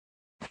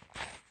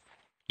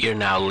You're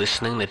now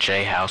listening to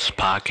Jayhouse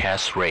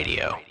Podcast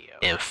Radio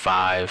in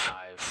 5,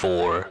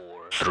 4,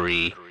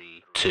 3,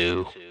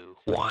 2,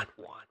 1.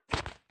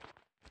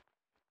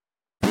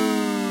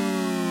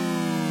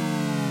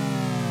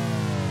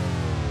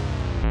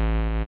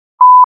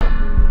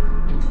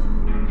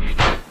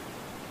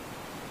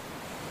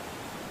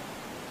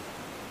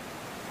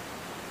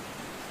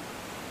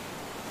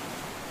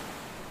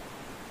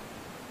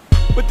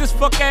 But this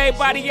fuck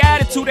everybody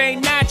attitude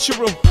ain't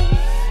natural.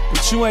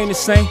 But you ain't the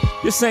same,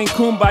 this ain't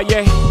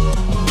kumbaya.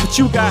 But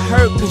you got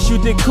hurt cause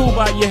you did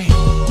kumbaya.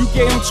 You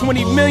gave him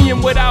 20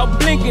 million without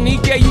blinking. He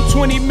gave you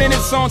 20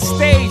 minutes on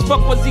stage, fuck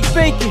was he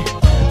thinking?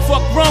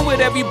 Fuck wrong with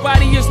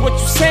everybody is what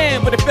you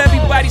saying. But if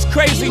everybody's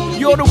crazy,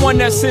 you're the one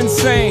that's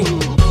insane.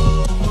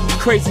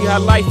 Crazy how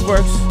life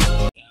works.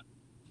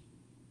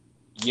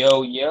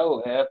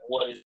 Yo, F,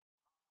 what is?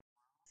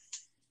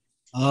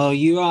 Oh,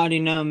 you already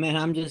know, man.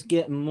 I'm just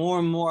getting more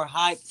and more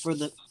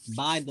hyped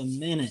by the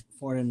minute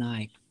for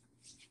tonight.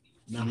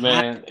 The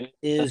hype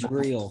is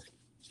real.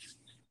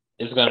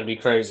 It's gonna be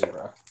crazy,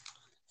 bro.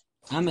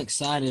 I'm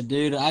excited,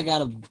 dude. I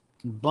got a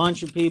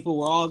bunch of people.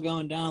 We're all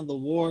going down the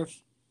wharf,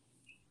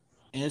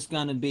 and it's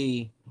gonna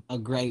be a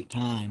great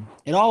time.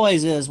 It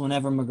always is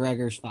whenever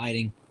McGregor's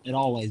fighting. It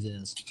always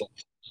is.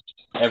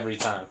 Every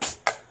time,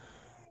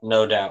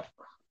 no doubt.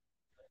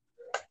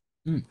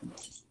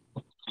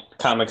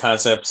 Common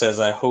Concept says,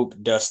 "I hope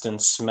Dustin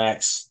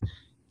smacks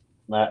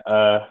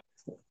my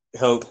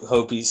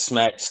hope he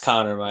smacks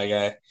Connor, my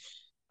guy."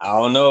 I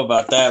don't know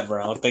about that,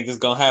 bro. I don't think it's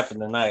gonna happen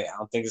tonight.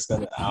 I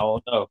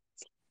don't know.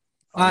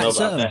 All right,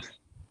 so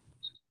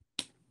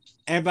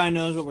everybody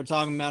knows what we're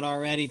talking about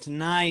already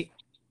tonight.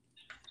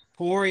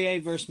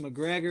 Pourier versus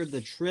McGregor, the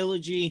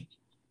trilogy.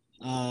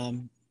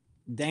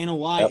 Dana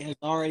White has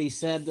already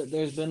said that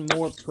there's been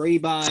more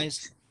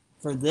pre-buys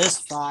for this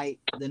fight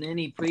than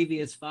any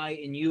previous fight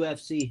in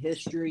UFC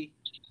history.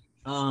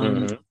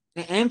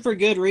 And for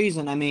good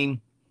reason. I mean,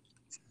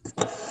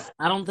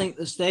 I don't think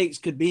the stakes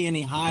could be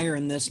any higher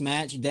in this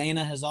match.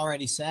 Dana has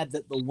already said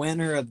that the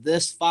winner of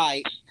this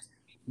fight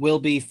will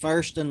be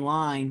first in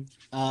line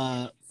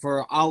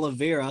for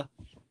Oliveira.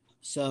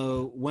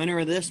 So winner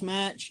of this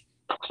match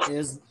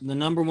is the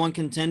number one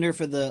contender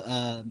for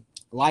the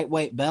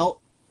lightweight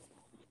belt.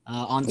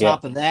 On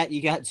top of that,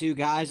 you got two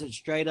guys that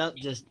straight up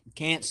just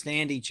can't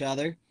stand each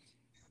other.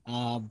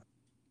 I'm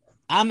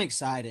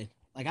excited.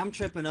 Like, I'm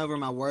tripping over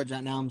my words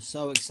right now. I'm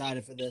so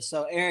excited for this.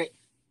 So, Eric,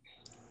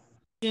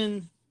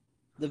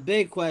 the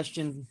big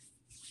question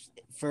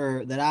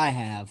that I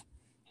have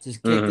to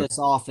kick this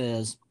off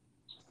is,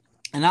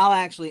 and I'll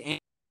actually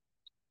answer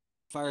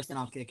first and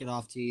I'll kick it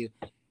off to you,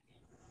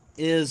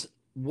 is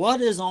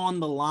what is on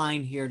the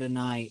line here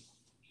tonight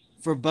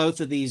for both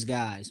of these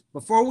guys?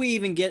 Before we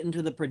even get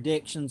into the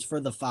predictions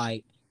for the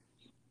fight,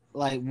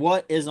 like,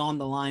 what is on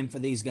the line for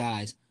these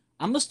guys?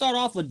 I'm going to start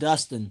off with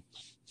Dustin.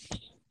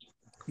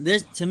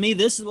 To me,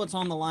 this is what's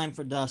on the line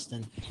for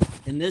Dustin.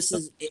 And this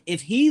is, if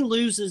he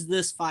loses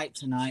this fight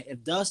tonight,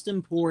 if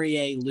Dustin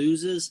Poirier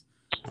loses,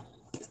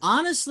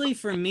 honestly,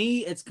 for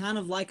me, it's kind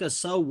of like a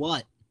so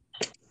what?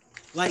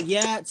 Like,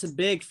 yeah, it's a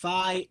big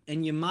fight,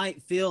 and you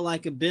might feel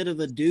like a bit of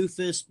a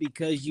doofus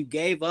because you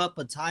gave up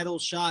a title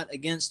shot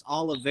against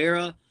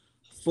Oliveira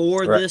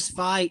for this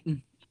fight.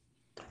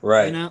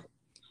 Right. You know?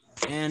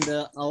 And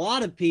a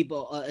lot of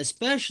people,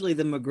 especially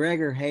the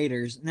McGregor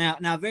haters.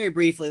 Now, very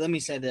briefly, let me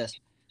say this.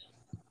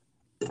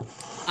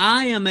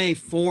 I am a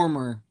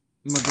former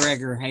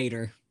McGregor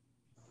hater.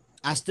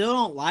 I still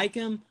don't like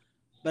him,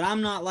 but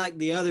I'm not like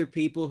the other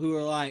people who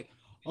are like,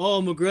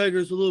 oh,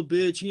 McGregor's a little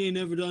bitch. He ain't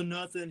never done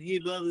nothing. He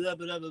blah, blah,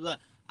 blah, blah, blah, blah.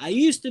 I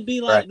used to be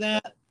like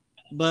that,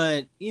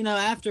 but, you know,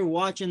 after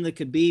watching the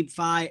Khabib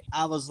fight,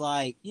 I was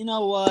like, you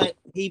know what?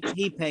 He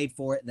paid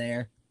for it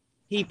there.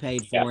 He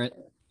paid for it.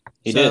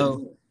 He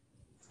did.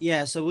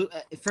 Yeah, so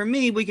for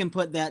me, we can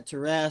put that to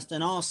rest.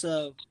 And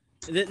also,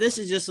 this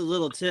is just a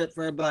little tip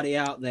for everybody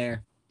out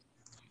there.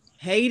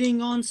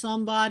 Hating on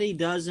somebody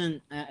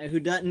who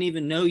doesn't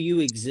even know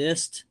you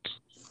exist,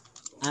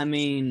 I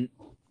mean,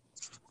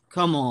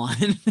 come on.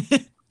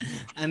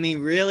 I mean,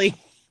 really?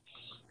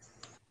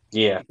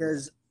 Yeah.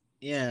 Because,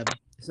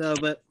 so,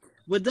 but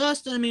with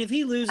Dustin, I mean, if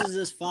he loses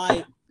this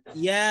fight,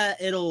 yeah,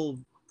 it'll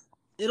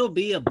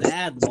be a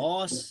bad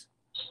loss.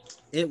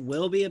 It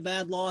will be a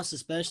bad loss,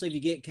 especially if you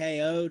get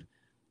KO'd.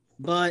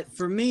 But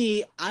for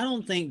me, I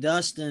don't think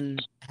Dustin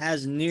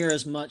has near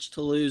as much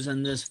to lose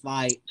in this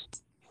fight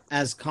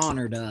as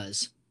Conor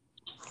does.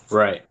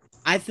 Right.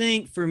 I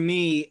think for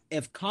me,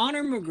 if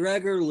Conor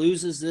McGregor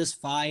loses this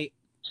fight,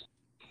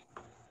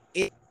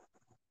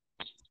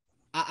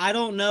 I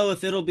don't know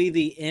if it'll be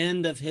the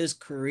end of his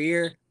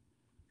career,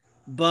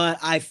 but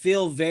I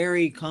feel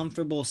very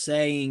comfortable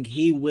saying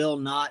he will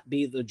not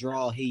be the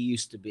draw he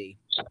used to be.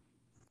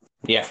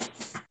 Yeah.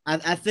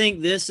 I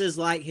think this is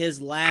like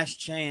his last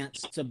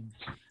chance to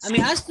 – I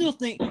mean, I still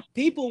think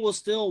people will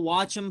still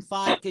watch him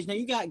fight because, you know,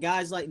 you got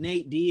guys like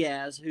Nate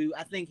Diaz who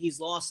I think he's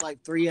lost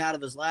like 3 out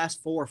of his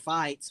last 4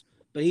 fights,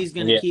 but he's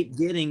going to keep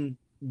getting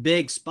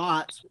big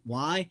spots.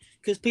 Why?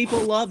 Because people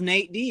love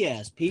Nate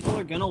Diaz. People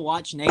are going to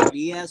watch Nate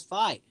Diaz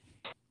fight.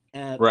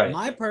 Right.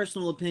 My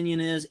personal opinion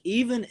is,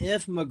 even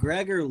if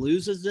McGregor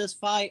loses this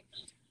fight,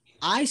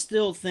 I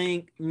still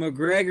think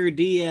McGregor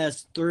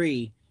Diaz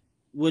 3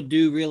 would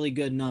do really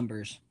good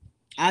numbers.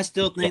 I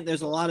still think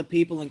there's a lot of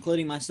people,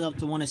 including myself,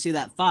 to want to see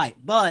that fight.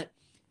 But,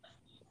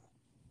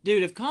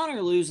 dude, if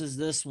Conor loses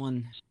this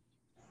one,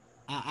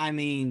 I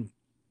mean,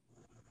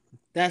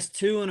 that's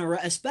 2 in a row,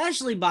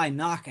 especially by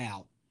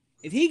knockout.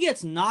 If he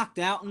gets knocked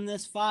out in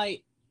this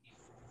fight,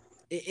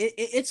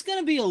 it's going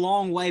to be a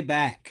long way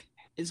back.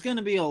 It's going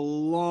to be a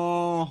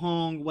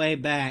long way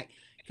back,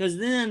 because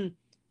then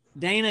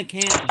Dana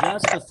can't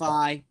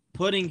justify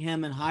putting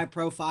him in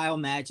high-profile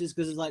matches,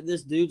 because it's like,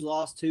 this dude's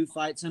lost 2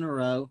 fights in a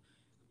row,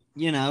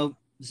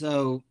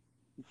 so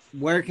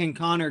where can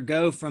Conor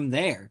go from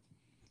there?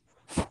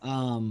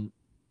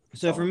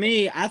 So for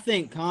me, I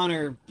think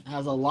Conor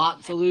has a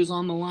lot to lose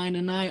on the line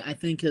tonight. I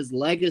think his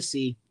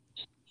legacy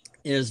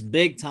is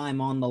big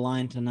time on the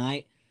line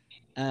tonight,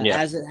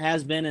 as it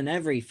has been in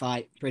every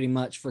fight pretty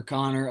much for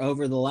Conor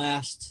over the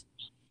last.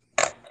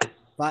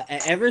 But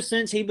ever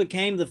since he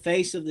became the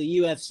face of the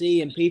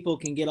UFC, and people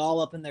can get all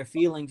up in their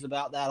feelings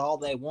about that all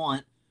they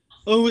want.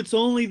 Oh, it's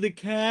only the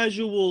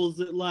casuals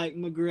that like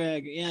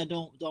McGregor. Yeah,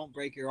 don't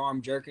break your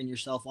arm jerking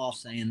yourself off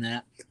saying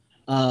that.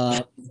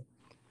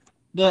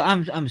 But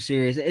I'm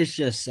serious. It's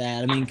just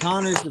sad. I mean,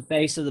 Conor's the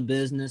face of the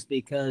business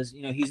because,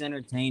 he's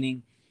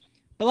entertaining.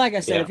 But like I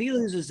said, if he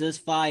loses this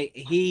fight,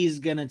 he's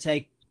going to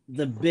take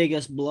the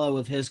biggest blow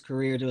of his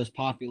career to his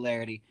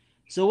popularity.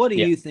 So what do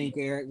you think,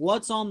 Eric?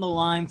 What's on the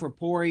line for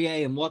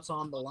Pourier and what's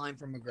on the line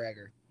for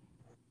McGregor?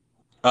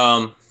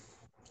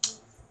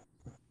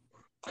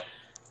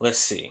 Let's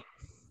see.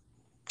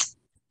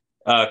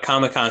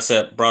 Comic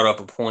Concept brought up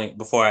a point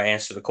before I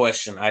answer the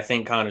question. I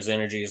think Conor's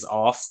energy is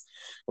off.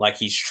 Like,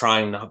 he's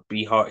trying to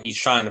be hard. He's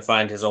trying to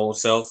find his old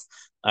self.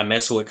 I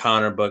mess with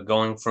Conor, but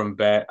going from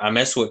bad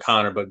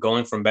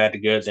to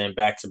good and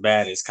back to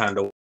bad is kind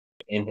of,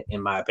 in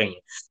my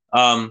opinion.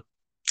 To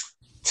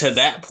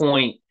that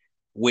point,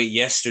 with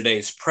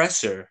yesterday's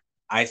presser,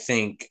 I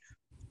think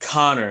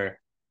Conor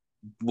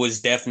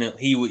was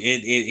definitely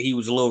he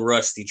was a little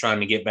rusty trying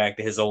to get back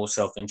to his old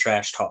self and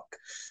trash talk.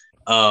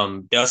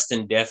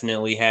 Dustin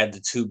definitely had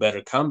the 2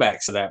 better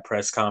comebacks of that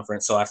press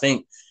conference, so I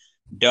think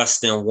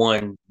Dustin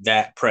won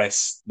that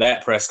press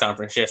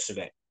conference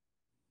yesterday.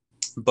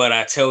 But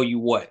I tell you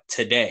what,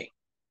 today,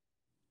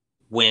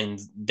 when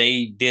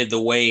they did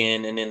the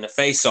weigh-in and then the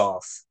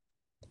face-off,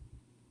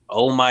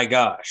 oh my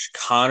gosh,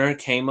 Conor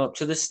came up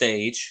to the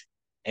stage,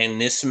 and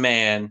this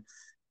man,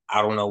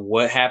 I don't know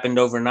what happened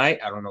overnight.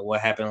 I don't know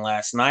what happened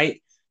last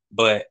night,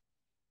 but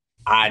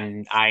I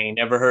ain't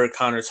never heard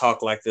Conor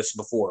talk like this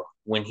before.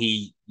 When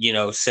he,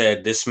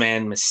 said, this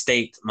man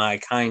mistaked my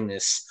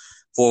kindness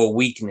for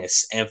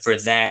weakness, and for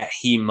that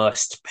he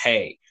must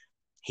pay.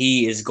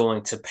 He is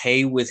going to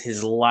pay with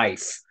his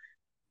life,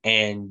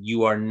 and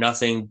you are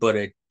nothing but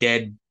a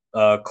dead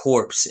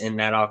corpse in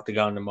that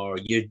octagon tomorrow.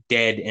 You're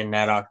dead in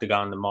that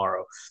octagon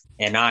tomorrow,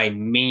 and I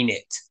mean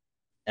it.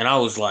 And I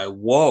was like,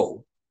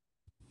 whoa.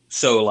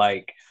 So,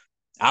 like,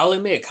 I'll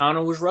admit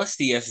Conor was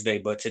rusty yesterday,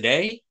 but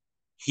today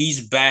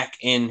he's back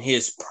in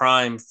his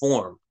prime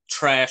form.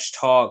 Trash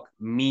talk,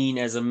 mean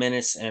as a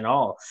menace, and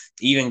all.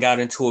 Even got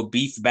into a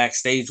beef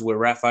backstage with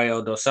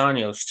Rafael Dos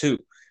Anjos too,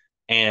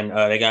 and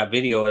they got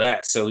video of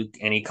that. So,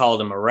 and he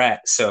called him a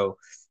rat. So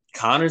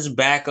Conor's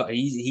back.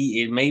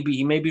 He may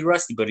be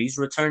rusty, but he's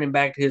returning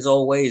back to his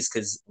old ways,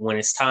 because when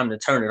it's time to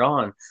turn it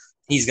on,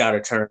 he's got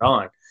to turn it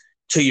on.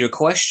 To your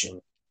question,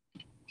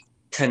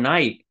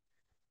 tonight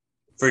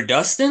for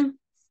Dustin,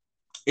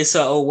 it's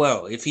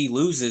if he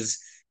loses,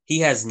 he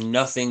has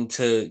nothing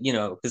to,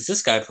 because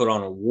this guy put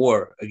on a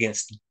war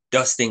against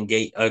Justin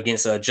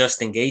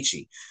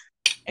Gaethje,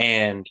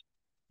 and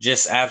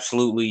just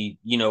absolutely,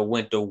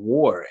 went to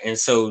war. And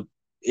so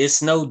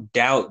it's no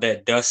doubt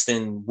that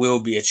Dustin will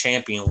be a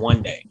champion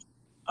one day.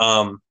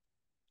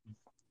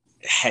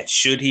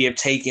 Should he have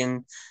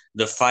taken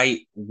the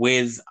fight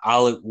with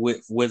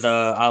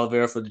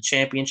Oliveira for the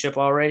championship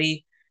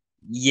already?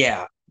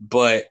 Yeah,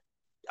 but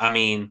I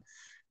mean,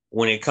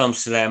 when it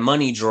comes to that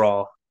money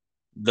draw,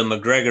 the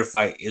McGregor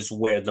fight is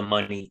where the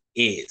money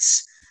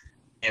is.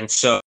 And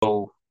so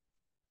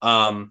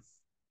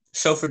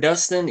for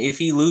Dustin, if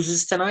he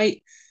loses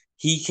tonight,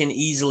 he can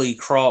easily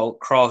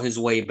crawl his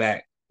way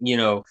back,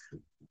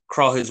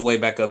 crawl his way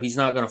back up. He's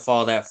not going to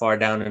fall that far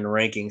down in the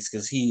rankings,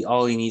 because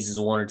all he needs is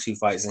 1 or 2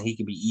 fights, and he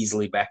could be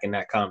easily back in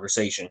that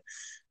conversation.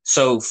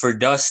 So for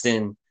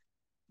Dustin,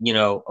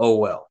 oh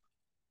well.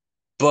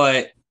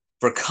 But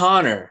for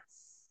Conor,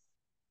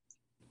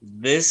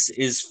 this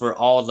is for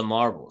all the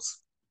marbles.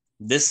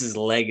 This is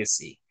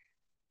legacy.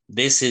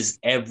 This is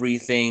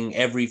everything,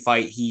 every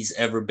fight he's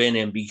ever been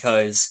in,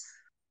 because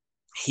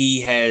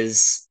he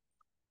has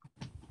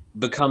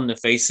become the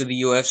face of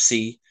the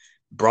UFC,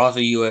 brought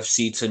the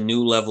UFC to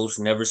new levels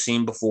never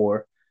seen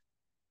before,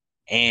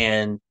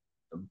 and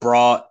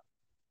brought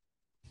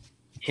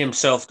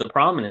himself to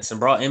prominence and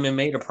brought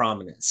MMA to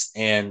prominence,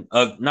 and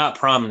not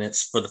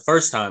prominence for the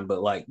first time,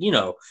 but like,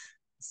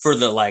 for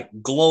the like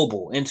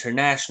global,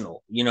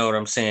 international, you know what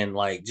I'm saying?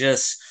 Like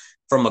just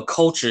from a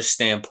culture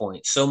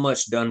standpoint, so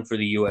much done for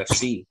the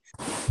UFC.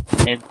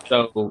 And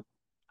so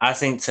I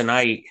think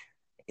tonight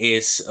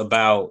is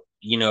about,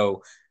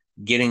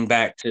 getting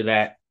back to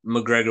that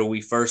McGregor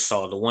we first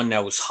saw, the one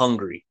that was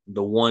hungry,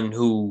 the one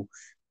who,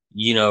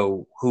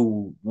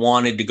 who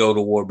wanted to go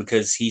to war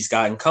because he's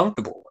gotten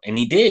comfortable. And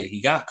he did.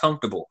 He got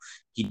comfortable.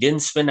 He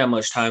didn't spend that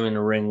much time in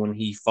the ring when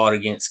he fought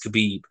against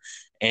Khabib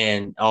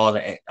and all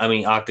that. I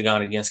mean,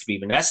 octagon against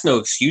Khabib. And that's no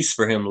excuse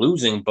for him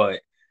losing.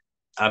 But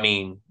I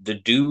mean, the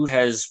dude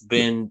has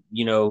been,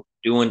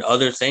 doing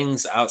other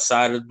things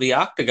outside of the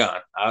octagon,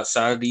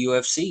 outside of the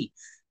UFC.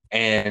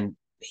 And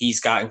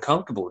he's gotten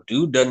comfortable.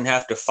 Dude doesn't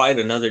have to fight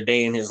another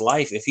day in his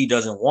life if he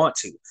doesn't want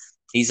to.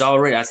 He's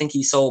already, I think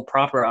he sold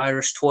Proper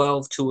Irish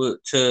 12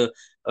 to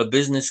a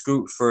business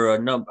group for a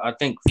number, I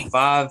think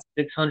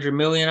 500-600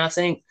 million, I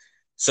think.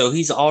 So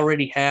he's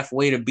already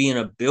halfway to being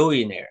a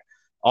billionaire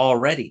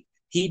already.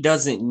 He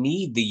doesn't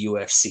need the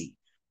UFC.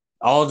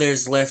 All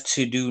there's left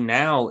to do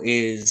now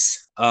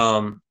is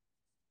all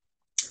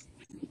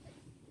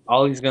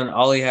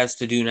he has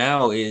to do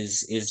now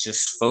is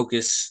just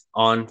focus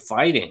on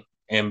fighting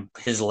and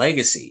his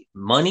legacy.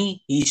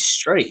 Money, he's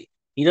straight.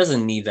 He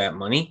doesn't need that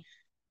money.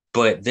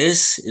 But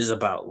this is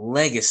about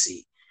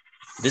legacy.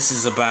 This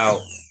is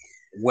about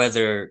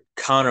whether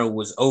Conor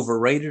was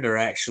overrated or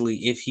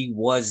actually if he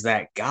was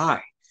that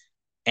guy.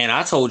 And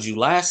I told you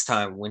last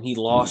time when he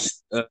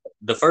lost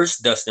the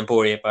first Dustin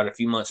Poirier fight a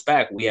few months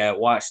back, we had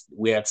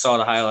saw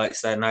the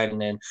highlights that night, and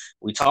then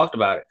we talked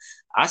about it.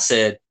 I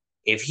said,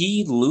 if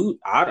he lose,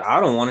 I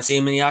don't want to see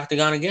him in the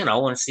octagon again. I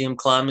want to see him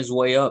climb his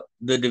way up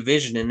the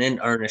division and then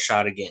earn a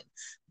shot again.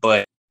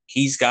 But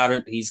he's got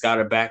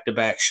a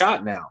back-to-back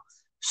shot now.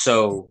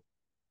 So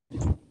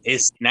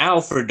it's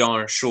now for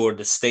darn sure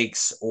the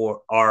stakes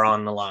are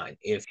on the line.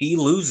 If he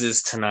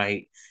loses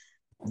tonight,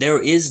 there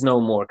is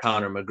no more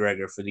Conor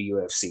McGregor for the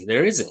UFC.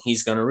 There isn't.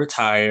 He's going to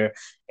retire,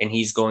 and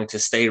he's going to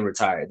stay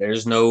retired.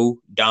 There's no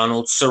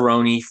Donald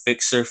Cerrone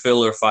fixer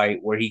filler fight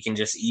where he can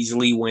just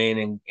easily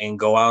win and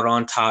go out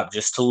on top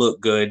just to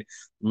look good.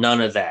 None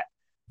of that.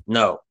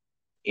 No.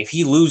 If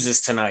he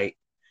loses tonight,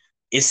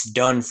 it's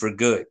done for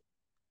good.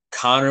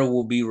 Conor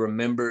will be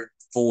remembered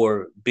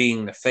for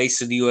being the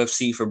face of the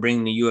UFC, for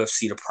bringing the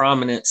UFC to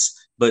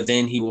prominence, but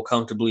then he will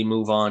comfortably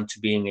move on to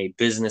being a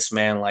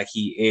businessman like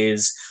he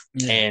is,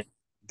 and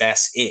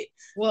that's it.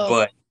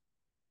 Well,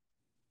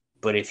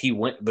 but if he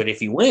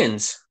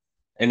wins,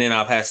 and then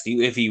I'll pass to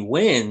you. If he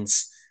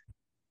wins,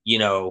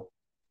 he's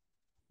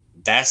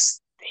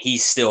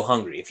still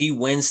hungry. If he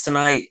wins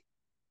tonight,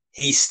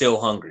 he's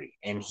still hungry,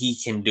 and he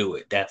can do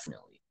it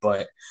definitely.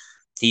 But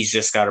he's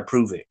just got to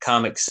prove it.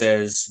 Comic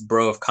says,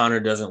 bro, if Conor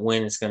doesn't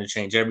win, it's going to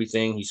change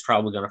everything. He's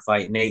probably going to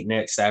fight Nate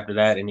next after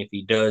that. And if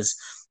he does,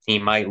 he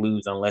might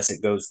lose unless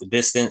it goes the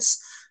distance.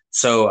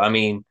 So, I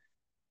mean,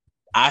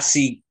 I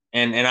see,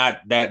 and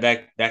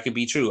that could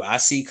be true. I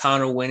see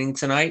Conor winning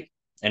tonight.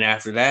 And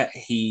after that,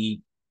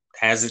 he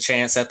has a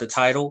chance at the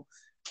title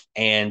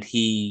and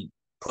he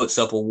puts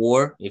up a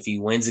war. If he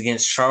wins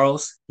against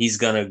Charles, he's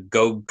going to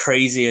go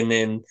crazy and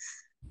then,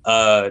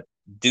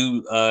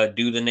 do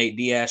the Nate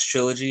Diaz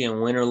trilogy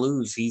and win or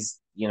lose. He's,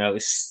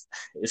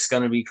 it's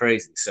going to be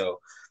crazy. So,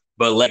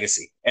 but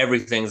legacy,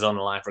 everything's on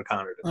the line for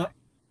Conor tonight.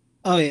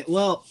 Oh yeah.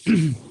 Well,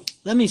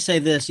 let me say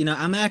this,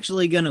 I'm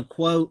actually going to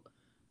quote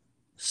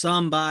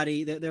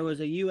somebody that there was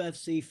a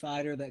UFC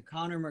fighter that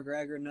Conor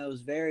McGregor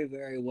knows very,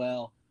 very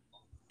well.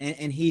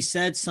 And he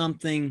said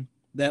something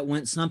that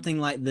went something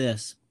like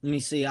this. Let me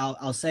see.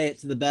 I'll say it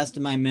to the best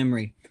of my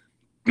memory.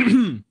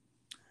 When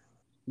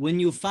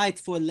you fight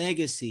for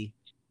legacy,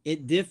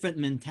 it's different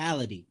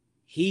mentality.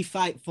 He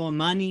fight for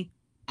money.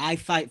 I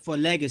fight for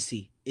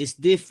legacy. It's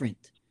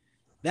different.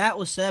 That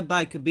was said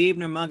by Khabib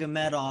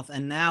Nurmagomedov,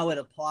 and now it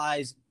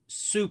applies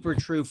super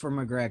true for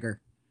McGregor.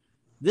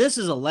 This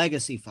is a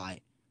legacy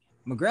fight.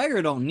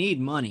 McGregor don't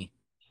need money.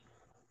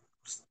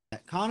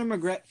 Conor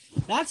McGregor,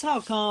 that's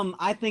how come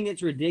I think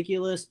it's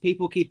ridiculous.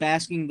 People keep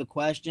asking the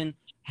question,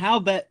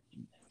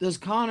 does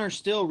Conor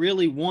still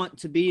really want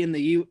to be in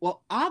the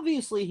Well,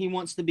 obviously he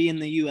wants to be in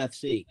the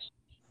UFC.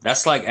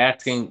 That's like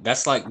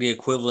the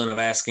equivalent of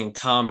asking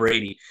Tom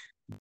Brady,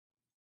 does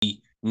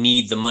he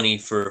need the money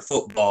for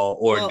football,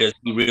 or does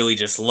he really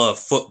just love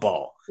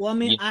football? Well, I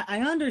mean, I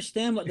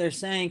understand what they're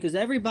saying because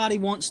everybody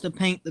wants to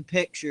paint the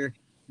picture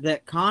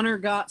that Conor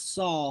got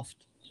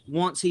soft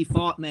once he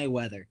fought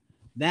Mayweather.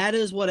 That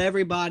is what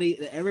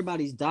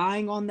everybody's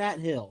dying on that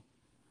hill.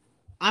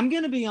 I'm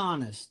going to be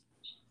honest.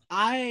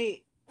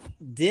 I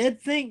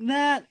did think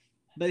that,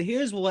 but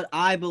here's what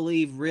I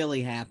believe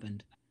really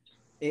happened.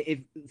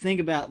 Think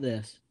about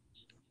this.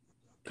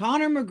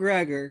 Conor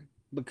McGregor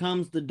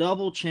becomes the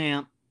double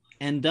champ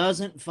and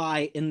doesn't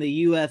fight in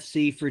the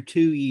UFC for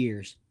 2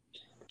 years.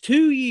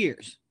 2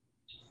 years.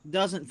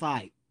 Doesn't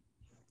fight.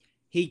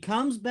 He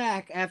comes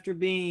back after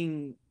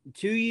being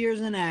 2 years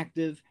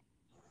inactive,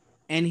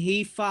 and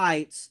he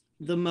fights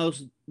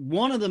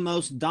one of the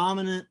most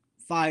dominant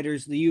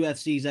fighters the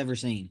UFC's ever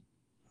seen.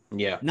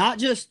 Yeah. Not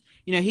just,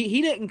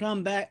 he didn't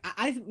come back.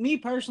 Me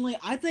personally,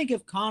 I think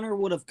if Conor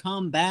would have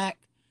come back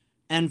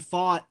and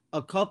fought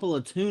a couple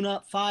of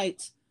tune-up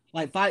fights,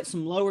 like fight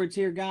some lower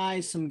tier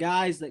guys, some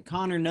guys that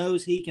Conor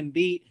knows he can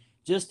beat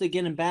just to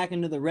get him back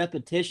into the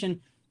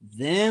repetition,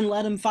 then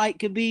let him fight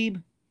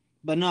Khabib.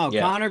 But no,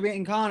 Yeah. Conor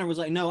beating Conor was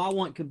like, no, I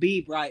want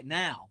Khabib right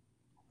now.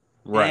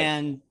 Right.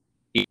 And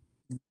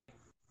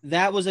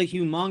that was a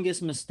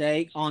humongous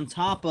mistake. On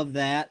top of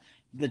that,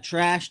 the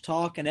trash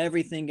talk and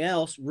everything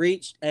else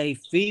reached a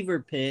fever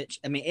pitch.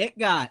 I mean, it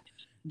got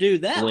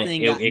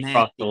nasty. It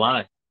crossed the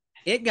line.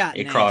 It got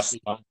It nasty. crossed the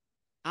line.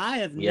 I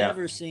have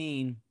never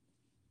seen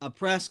a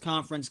press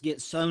conference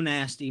get so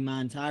nasty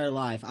my entire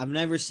life. I've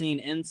never seen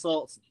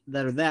insults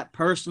that are that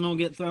personal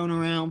get thrown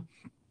around.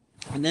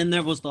 And then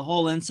there was the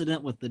whole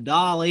incident with the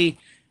dolly.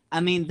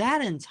 I mean,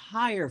 that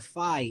entire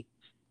fight,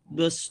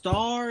 the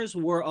stars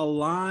were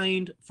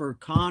aligned for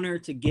Conor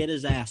to get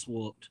his ass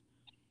whooped.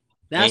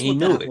 That's what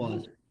that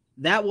was.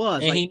 That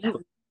was. And he knew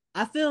it.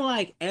 I feel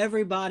like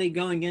everybody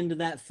going into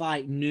that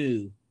fight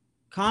knew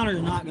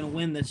Conor's not going to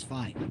win this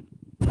fight.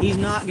 He's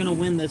not going to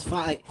win this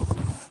fight.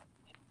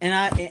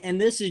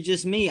 And this is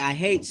just me. I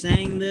hate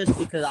saying this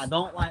because I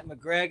don't like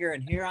McGregor,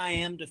 and here I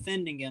am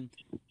defending him.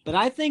 But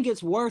I think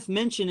it's worth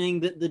mentioning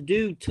that the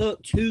dude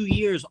took 2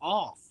 years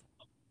off.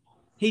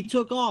 He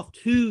took off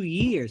 2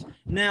 years.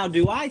 Now,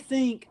 do I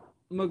think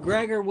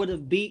McGregor would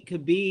have beat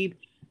Khabib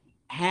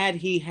had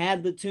he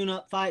had the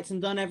tune-up fights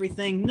and done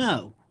everything?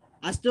 No.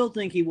 I still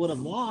think he would have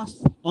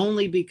lost,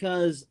 only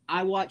because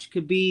I watched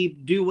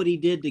Khabib do what he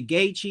did to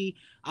Gaethje.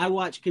 I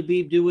watched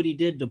Khabib do what he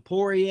did to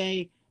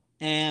Pourier,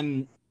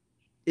 and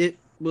it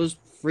was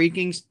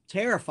freaking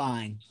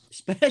terrifying,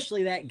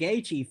 especially that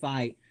Gaethje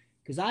fight,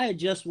 because I had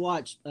just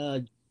watched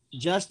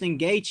Justin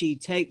Gaethje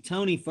take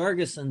Tony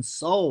Ferguson's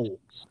soul,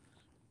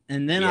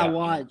 and then I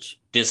watched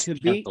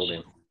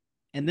Khabib,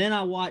 and then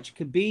I watched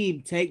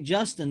Khabib take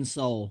Justin's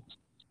soul,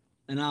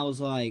 and I was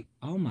like,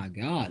 oh my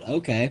God,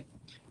 okay.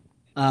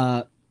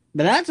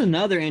 But that's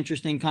another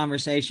interesting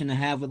conversation to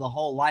have with the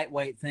whole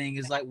lightweight thing,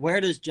 is like,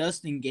 where does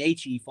Justin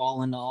Gaethje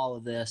fall into all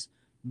of this?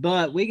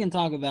 But we can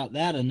talk about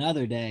that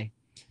another day.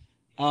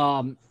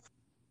 But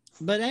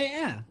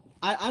yeah,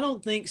 I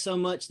don't think so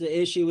much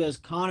the issue is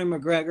Conor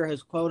McGregor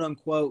has quote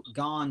unquote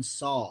gone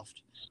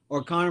soft,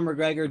 or Conor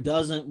McGregor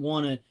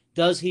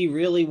does he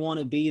really want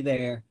to be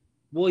there?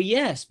 Well,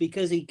 yes,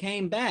 because he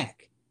came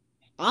back.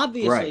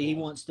 Obviously he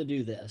wants to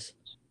do this.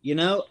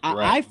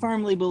 I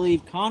firmly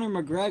believe Conor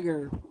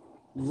McGregor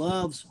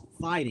loves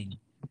fighting.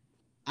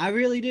 I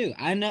really do.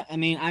 I know. I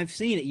mean, I've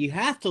seen it. You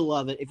have to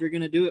love it if you're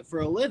going to do it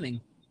for a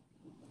living.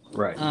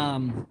 Right.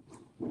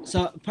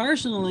 So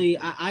personally,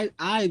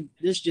 I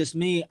this is just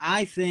me.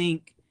 I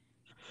think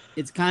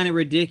it's kind of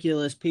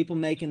ridiculous people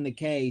making the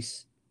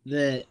case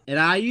that, and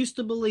I used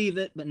to believe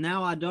it, but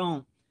now I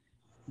don't,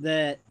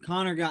 that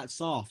Conor got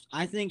soft.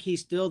 I think he's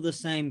still the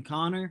same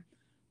Conor,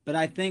 but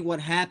I think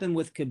what happened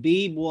with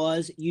Khabib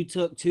was you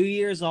took 2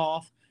 years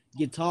off,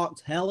 you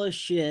talked hella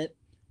shit,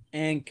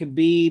 and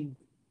Khabib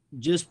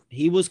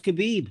he was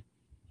Khabib.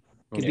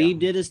 Khabib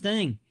did his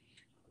thing.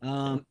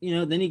 Then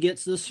he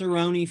gets the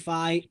Cerrone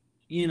fight,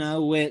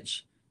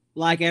 which,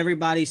 like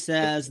everybody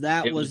says,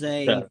 it was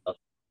a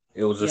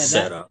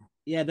setup.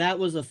 That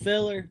was a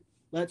filler.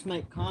 Let's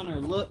make Conor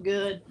look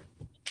good.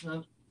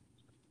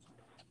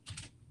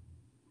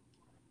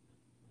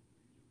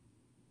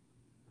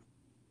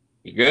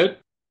 You good?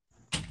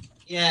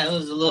 Yeah, it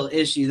was a little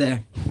issue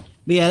there.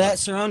 But yeah, that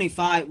Cerrone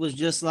fight was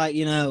just like,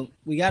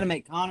 we got to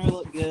make Conor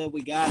look good.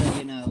 We got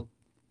to,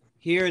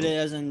 here it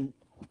is. And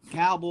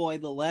Cowboy,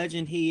 the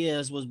legend he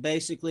is, was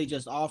basically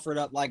just offered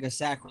up like a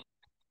sacrifice.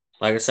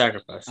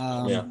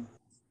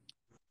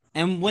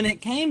 And when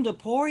it came to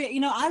Poirier,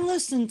 I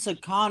listened to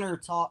Conor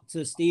talk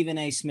to Stephen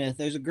A. Smith.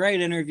 There's a great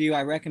interview.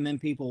 I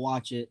recommend people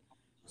watch it.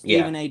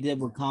 Stephen A.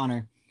 did with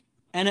Conor.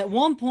 And at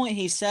one point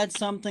he said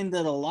something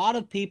that a lot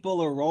of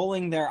people are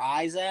rolling their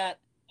eyes at,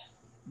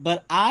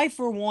 but I,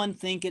 for one,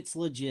 think it's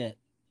legit.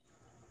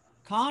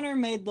 Conor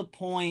made the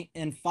point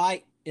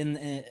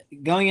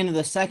going into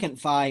the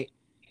second fight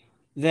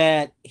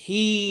that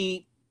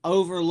he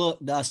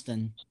overlooked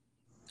Dustin.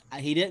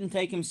 He didn't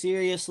take him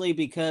seriously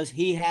because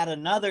he had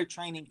another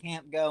training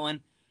camp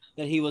going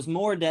that he was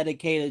more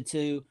dedicated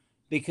to.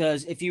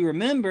 Because if you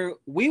remember,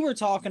 we were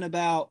talking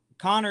about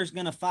Conor's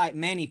going to fight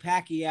Manny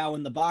Pacquiao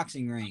in the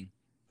boxing ring.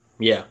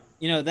 Yeah.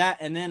 That,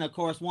 and then, of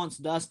course, once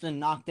Dustin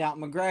knocked out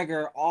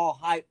McGregor, all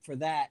hype for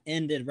that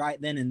ended right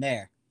then and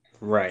there.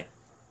 Right.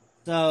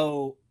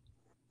 So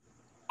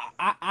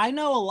I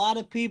know a lot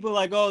of people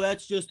like, oh,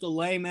 that's just a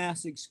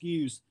lame-ass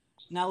excuse.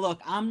 Now,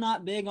 look, I'm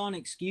not big on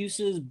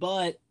excuses,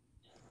 but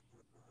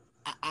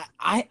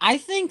I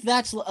think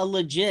that's a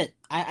legit.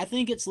 I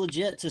think it's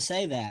legit to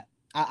say that.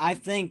 I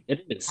think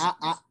it is.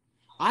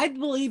 I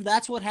believe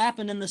that's what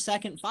happened in the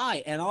second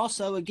fight. And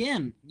also,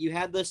 again, you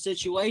had this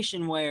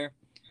situation where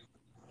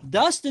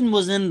Dustin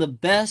was in the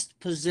best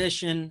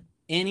position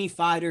any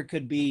fighter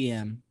could be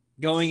in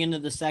going into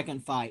the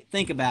second fight.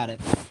 Think about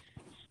it.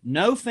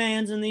 No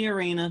fans in the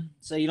arena,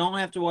 so you don't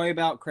have to worry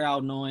about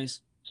crowd noise.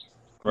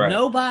 Right.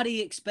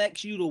 Nobody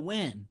expects you to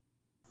win.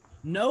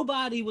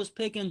 Nobody was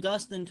picking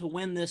Dustin to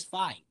win this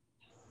fight,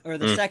 or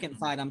the second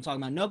fight I'm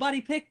talking about.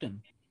 Nobody picked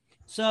him.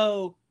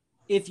 So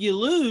if you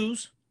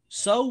lose,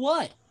 so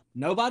what?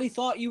 Nobody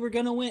thought you were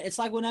going to win. It's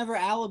like whenever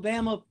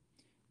Alabama,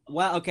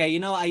 well, okay, you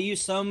know, I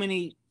use so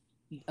many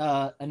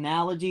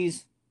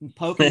analogies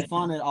poking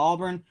fun at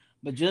Auburn,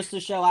 but just to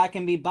show I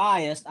can be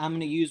biased, I'm going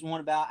to use one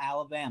about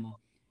Alabama.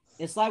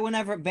 It's like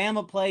whenever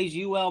Bama plays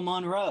UL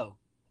Monroe.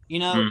 You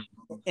know,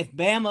 if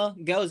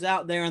Bama goes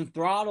out there and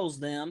throttles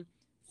them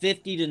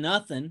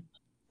 50-0,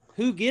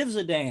 who gives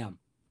a damn?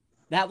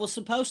 That was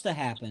supposed to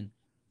happen.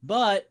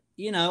 But,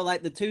 you know,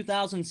 like the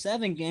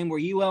 2007 game where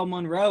UL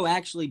Monroe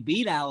actually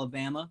beat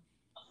Alabama,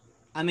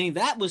 I mean,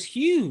 that was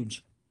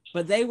huge.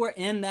 But they were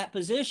in that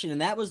position,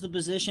 and that was the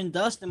position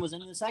Dustin was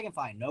in the second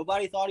fight.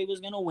 Nobody thought he was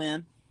going to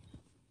win.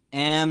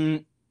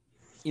 And,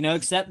 you know,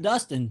 except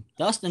Dustin.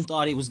 Dustin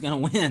thought he was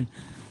going to win,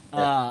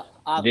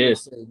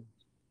 obviously.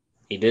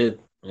 He did,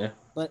 yeah.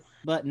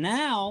 But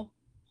now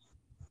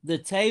the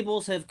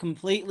tables have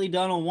completely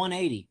done a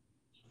 180.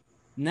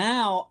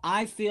 Now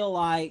I feel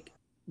like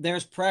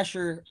there's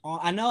pressure on.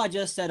 I know I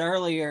just said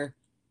earlier,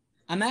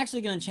 I'm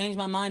actually going to change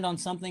my mind on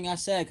something I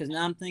said because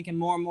now I'm thinking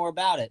more and more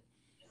about it.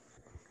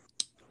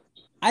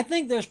 I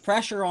think there's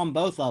pressure on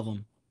both of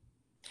them.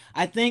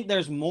 I think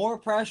there's more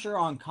pressure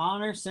on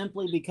Conor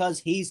simply because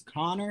he's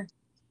Conor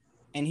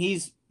and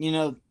he's, you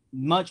know,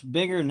 much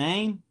bigger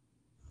name.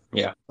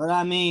 Yeah. But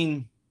I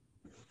mean,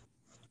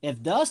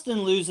 if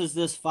Dustin loses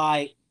this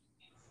fight,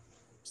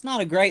 it's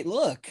not a great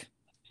look.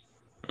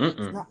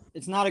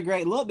 It's not a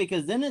great look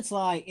because then it's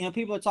like, you know,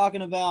 people are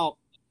talking about,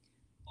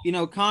 you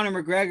know, Conor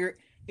McGregor.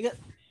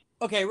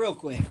 Okay, real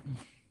quick.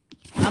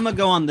 I'm going to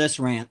go on this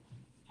rant.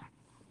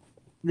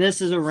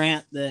 This is a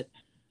rant that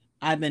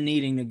I've been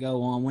needing to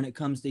go on when it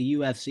comes to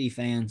UFC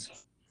fans.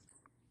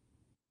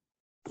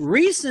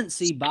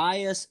 Recency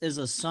bias is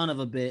a son of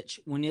a bitch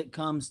when it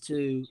comes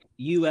to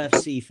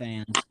UFC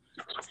fans.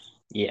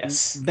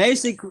 Yes.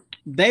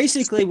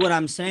 Basically what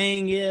I'm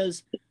saying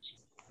is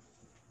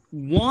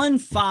one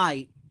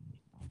fight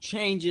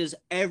changes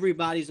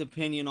everybody's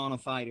opinion on a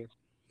fighter.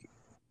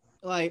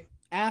 Like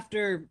I'll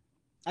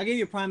give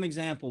you a prime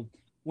example.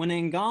 When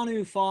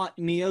Ngannou fought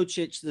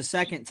Miocic the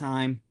second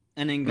time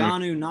and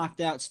Ngannou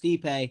knocked out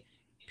Stipe,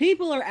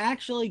 people are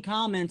actually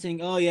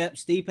commenting, oh, yeah,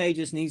 Stipe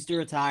just needs to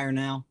retire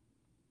now.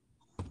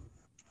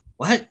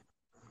 What?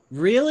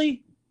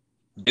 Really?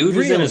 Dude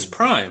is in his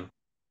prime.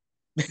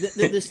 The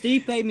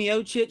Stipe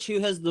Miocic who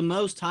has the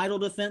most title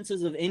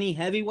defenses of any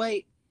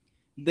heavyweight,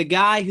 the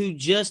guy who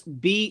just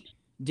beat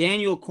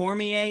Daniel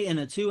Cormier in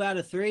a 2 out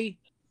of 3,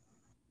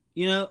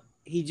 you know,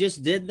 he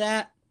just did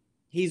that.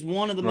 He's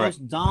one of the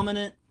most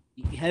dominant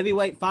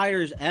heavyweight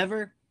fighters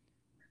ever.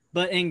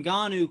 But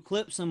Ngannou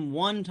clips him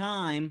one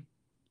time,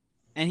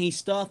 and he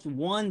stuffed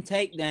one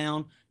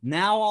takedown.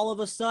 Now, all of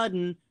a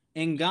sudden,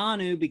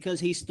 Ngannou, because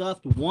he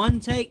stuffed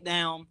one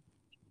takedown,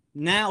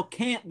 now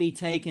can't be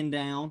taken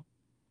down.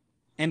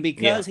 And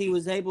because he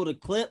was able to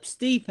clip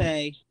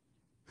Stipe,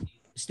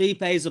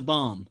 Stipe's a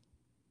bum.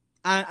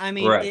 I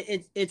mean,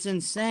 it's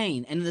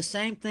insane. And the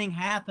same thing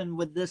happened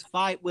with this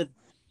fight with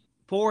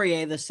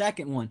Pourier, the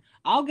second one.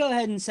 I'll go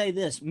ahead and say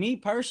this. Me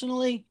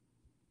personally,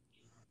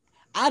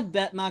 I'd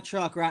bet my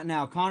truck right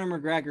now Conor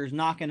McGregor's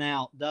knocking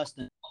out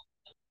Dustin.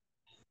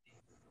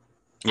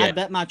 Yeah. I'd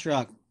bet my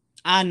truck.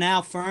 I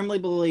now firmly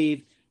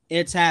believe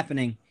it's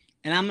happening.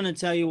 And I'm going to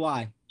tell you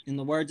why. In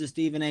the words of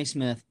Stephen A.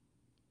 Smith,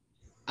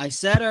 I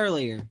said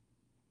earlier,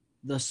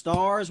 the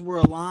stars were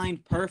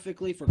aligned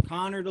perfectly for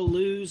Conor to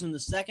lose in the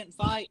second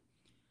fight.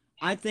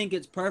 I think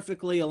it's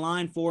perfectly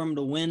aligned for him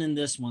to win in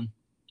this one.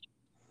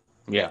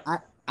 Yeah.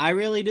 I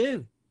really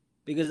do.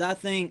 Because I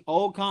think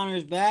old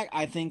Conor's back.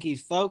 I think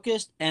he's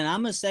focused. And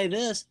I'm going to say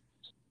this.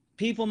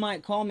 People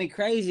might call me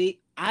crazy.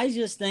 I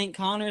just think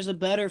Conor's a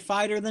better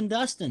fighter than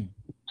Dustin.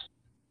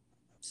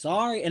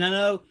 Sorry. And I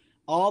know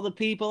all the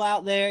people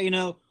out there, you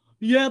know,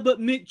 yeah, but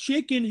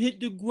McChicken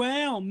hit the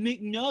ground.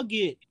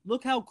 McNugget.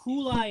 Look how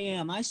cool I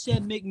am. I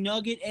said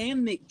McNugget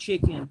and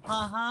McChicken.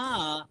 Ha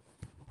ha.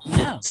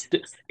 No.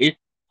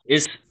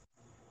 It's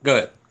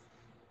good.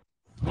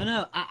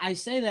 No, I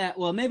say that.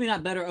 Well, maybe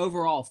not better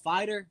overall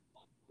fighter.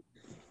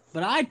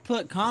 But I'd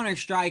put Conor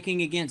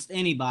striking against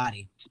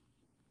anybody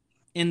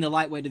in the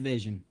lightweight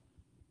division.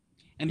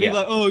 And people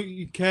are like, oh,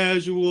 you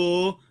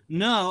casual.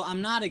 No,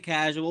 I'm not a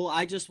casual.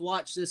 I just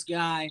watched this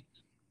guy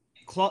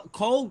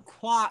cold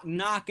clock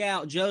knock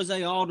out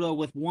Jose Aldo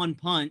with one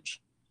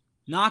punch.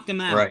 Knocked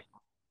him out.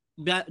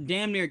 Right.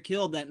 Damn near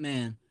killed that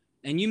man.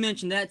 And you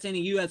mentioned that to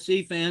any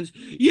UFC fans.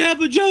 Yeah,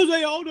 but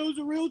Jose Aldo's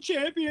a real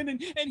champion.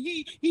 And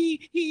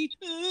he.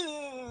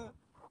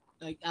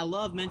 Like, I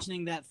love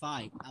mentioning that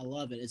fight. I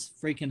love it. It's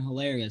freaking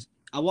hilarious.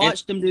 I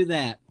watched him do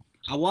that.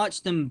 I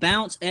watched him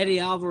bounce Eddie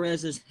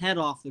Alvarez's head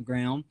off the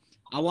ground.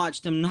 I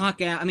watched him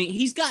knock out. I mean,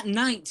 he's got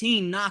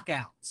 19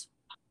 knockouts.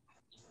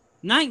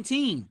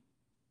 19.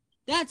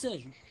 That's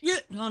a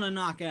shit ton of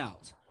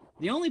knockouts.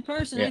 The only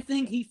person I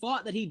think he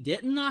fought that he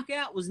didn't knock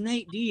out was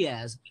Nate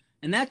Diaz,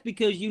 and that's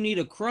because you need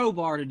a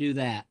crowbar to do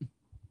that.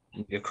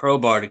 Your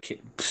crowbar to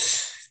kick.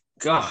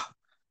 God,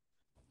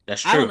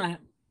 that's true.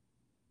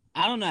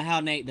 I don't know how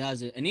Nate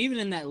does it. And even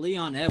in that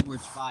Leon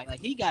Edwards fight,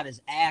 like, he got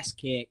his ass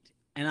kicked,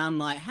 and I'm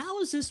like,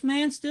 how is this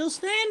man still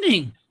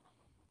standing?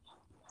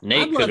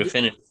 Nate could have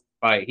finished the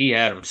fight. He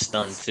had him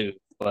stunned too,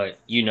 but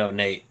you know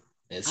Nate.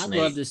 I'd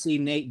love to see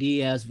Nate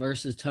Diaz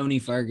versus Tony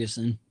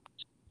Ferguson.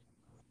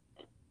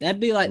 That'd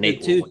be like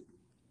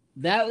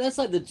that's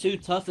like the two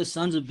toughest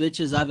sons of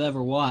bitches I've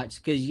ever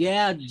watched. Because,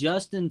 yeah,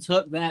 Justin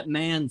took that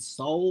man's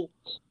soul,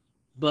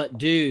 but,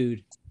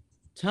 dude,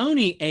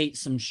 Tony ate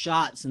some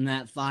shots in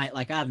that fight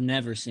like I've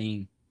never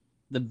seen.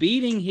 The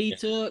beating he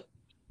took,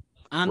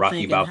 I'm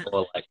Rocky thinking,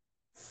 Balboa, like,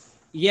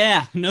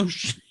 yeah, no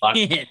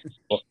shit.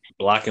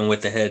 Blocking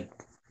with the head.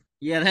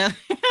 Yeah,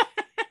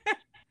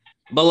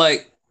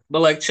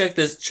 but check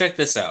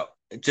this out.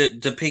 To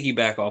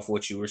piggyback off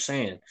what you were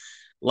saying,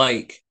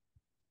 like,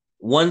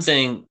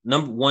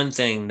 number one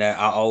thing that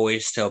I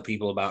always tell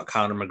people about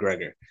Conor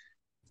McGregor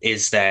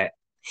is that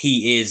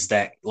he is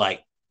that,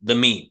 like, the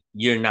meme.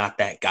 You're not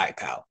that guy,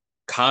 pal.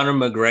 Conor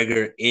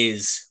McGregor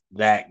is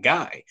that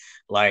guy.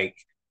 Like,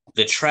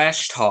 the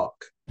trash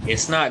talk,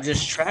 it's not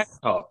just trash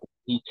talk.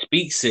 He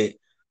speaks it,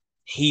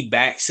 he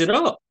backs it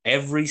up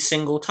every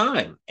single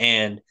time.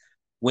 And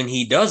when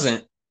he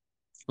doesn't,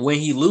 when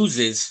he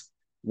loses,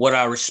 what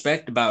I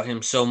respect about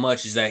him so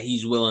much is that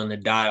he's willing to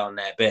die on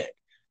that bed.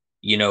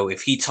 You know,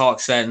 if he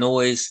talks that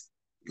noise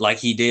like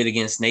he did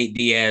against Nate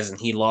Diaz and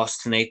he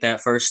lost to Nate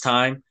that first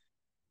time,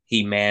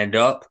 he manned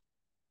up,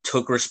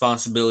 took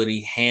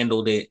responsibility,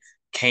 handled it,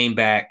 came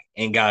back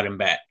and got him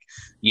back.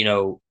 You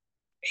know,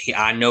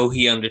 I know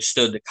he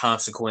understood the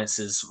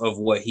consequences of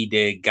what he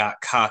did, got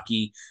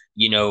cocky,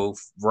 you know,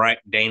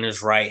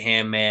 Dana's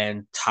right-hand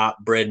man, top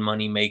bread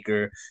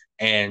moneymaker,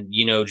 and,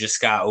 you know,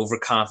 just got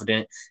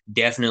overconfident,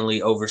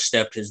 definitely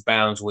overstepped his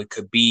bounds with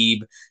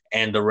Khabib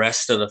and the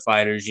rest of the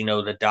fighters, you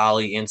know, the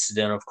Dolly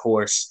incident, of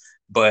course,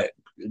 but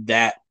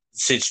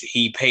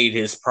he paid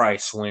his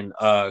price when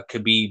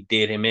Khabib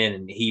did him in,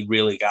 and he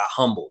really got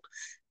humbled.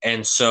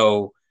 And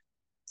so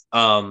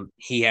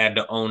he had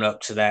to own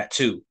up to that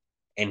too.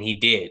 And he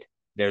did.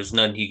 There's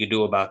nothing he could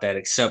do about that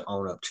except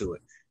own up to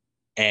it.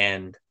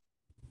 And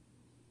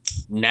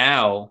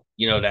now,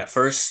 you know, that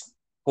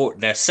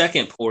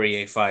second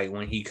Pourier fight,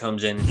 when he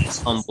comes in and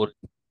he's humbled,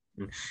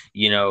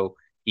 you know,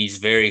 he's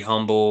very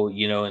humble,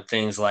 you know, and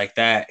things like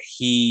that.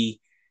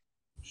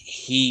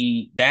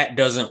 That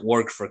doesn't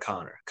work for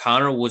Conor.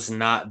 Conor was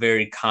not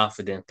very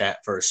confident that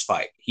first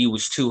fight. He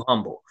was too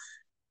humble.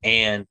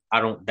 And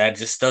that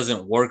just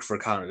doesn't work for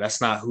Conor.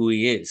 That's not who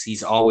he is.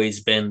 He's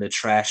always been the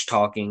trash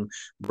talking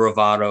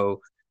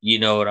bravado, you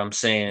know what I'm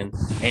saying?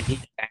 And he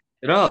backed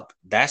it up.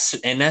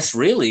 That's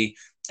really,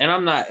 and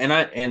I'm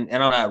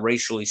not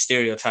racially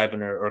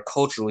stereotyping or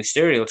culturally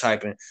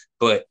stereotyping,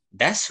 but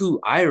that's who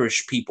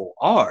Irish people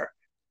are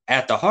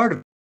at the heart of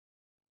it.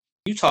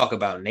 You talk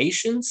about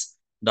nations,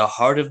 the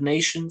heart of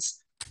nations.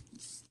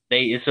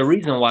 It's a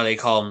reason why they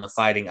call them the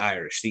Fighting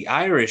Irish. The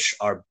Irish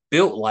are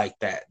built like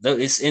that.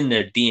 It's in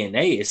their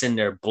DNA. It's in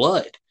their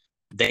blood.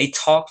 They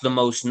talk the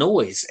most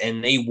noise,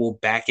 and they will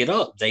back it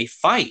up. They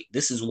fight.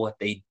 This is what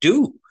they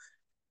do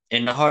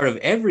in the heart of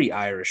every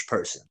Irish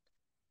person.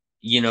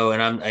 You know,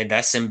 and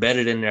that's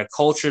embedded in their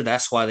culture.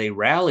 That's why they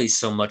rally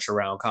so much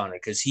around Conor,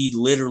 because he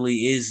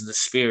literally is the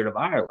spirit of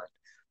Ireland.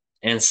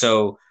 And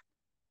so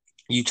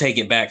you take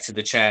it back to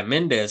the Chad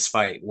Mendes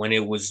fight when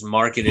it was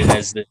marketed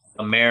as the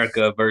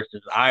America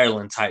versus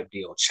Ireland type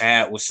deal.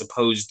 Chad was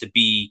supposed to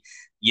be,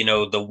 you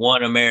know, the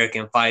one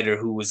American fighter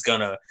who was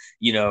gonna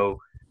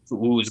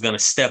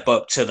step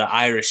up to the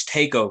Irish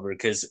takeover,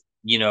 because,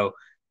 you know,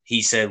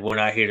 he said, we're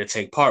not here to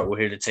take part, we're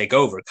here to take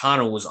over.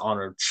 Conor was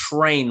on a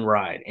train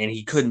ride and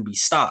he couldn't be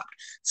stopped.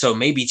 So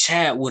maybe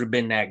Chad would have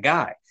been that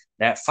guy.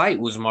 That fight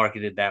was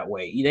marketed that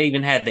way. They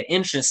even had the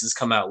entrances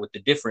come out with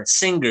the different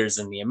singers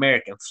and the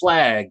American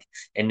flag.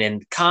 And then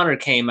Conor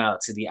came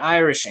out to the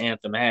Irish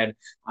anthem,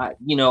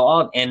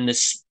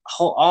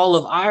 all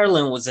of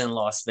Ireland was in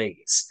Las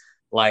Vegas.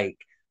 Like,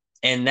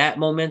 and that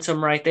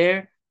momentum right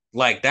there,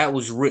 like, that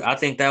was, I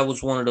think that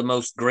was one of the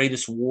most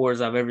greatest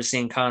wars I've ever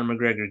seen Conor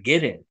McGregor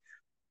get in.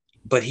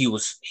 But he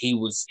was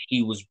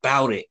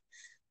about it.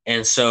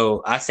 And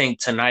so I think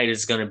tonight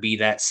is going to be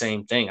that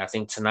same thing. I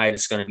think tonight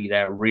is going to be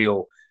that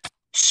real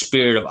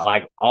spirit of,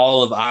 like,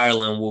 all of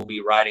Ireland will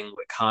be riding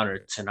with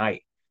Conor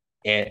tonight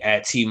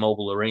at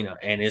T-Mobile Arena,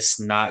 and it's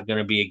not going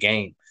to be a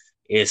game.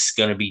 It's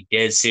going to be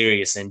dead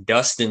serious. And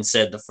Dustin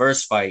said the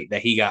first fight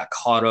that he got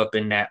caught up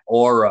in that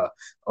aura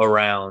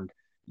around,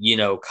 you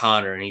know,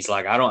 Conor, and he's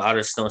like, I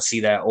just don't see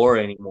that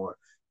aura anymore.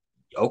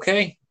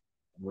 Okay,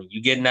 when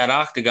you get in that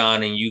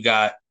octagon and you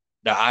got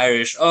the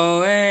Irish,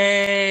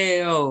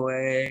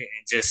 and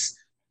just,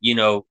 you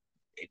know,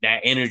 that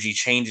energy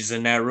changes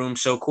in that room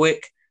so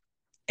quick.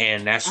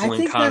 And that's when Conor. I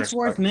think that's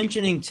worth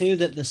mentioning too,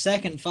 that the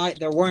second fight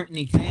there weren't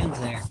any fans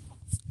there.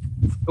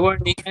 There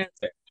weren't any fans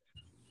there.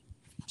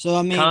 So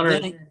I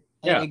mean,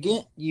 Yeah.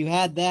 Again, you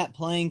had that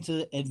playing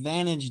to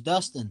advantage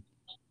Dustin.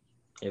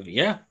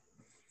 Yeah.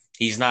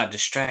 He's not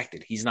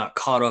distracted. He's not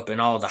caught up in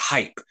all the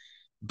hype.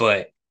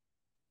 But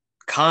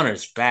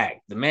Conor's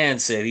back. The man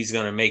said he's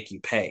going to make you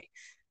pay.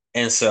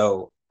 And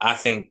so I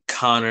think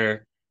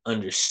Conor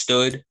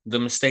understood the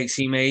mistakes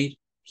he made.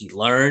 He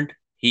learned.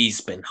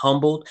 He's been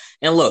humbled.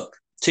 And look,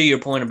 to your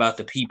point about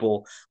the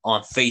people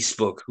on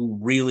Facebook who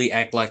really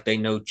act like they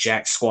know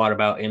jack squat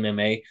about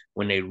MMA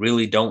when they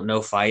really don't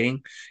know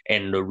fighting,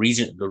 and the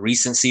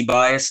recency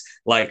bias,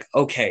 like,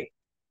 okay,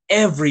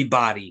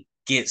 everybody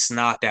gets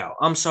knocked out.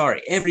 I'm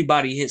sorry,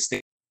 everybody hits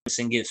the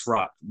and gets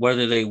rocked,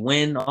 whether they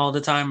win all the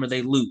time or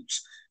they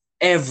lose.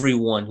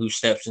 Everyone who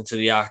steps into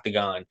the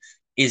octagon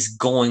is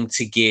going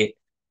to get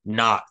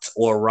knocked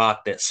or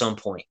rocked at some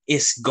point.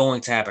 It's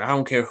going to happen. I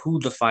don't care who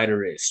the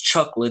fighter is.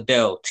 Chuck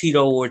Liddell,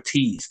 Tito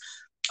Ortiz,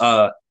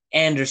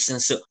 Anderson,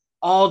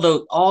 all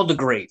the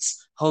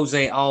greats,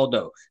 Jose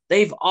Aldo,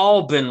 they've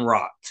all been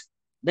rocked.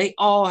 They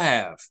all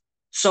have.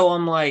 So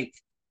I'm like,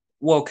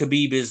 well,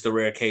 Khabib is the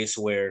rare case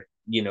where,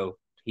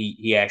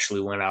 he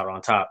actually went out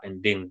on top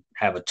and didn't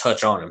have a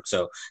touch on him.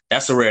 So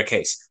that's a rare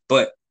case.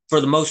 But for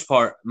the most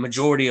part,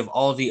 majority of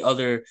all the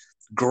other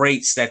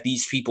greats that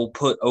these people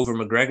put over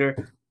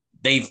McGregor,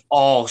 they've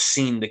all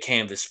seen the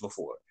canvas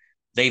before.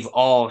 They've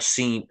all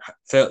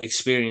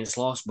experienced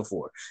loss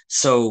before.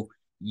 So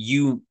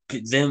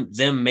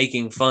them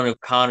making fun of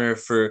Conor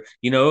for,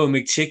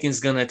 McChicken's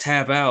gonna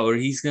tap out or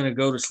he's gonna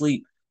go to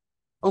sleep.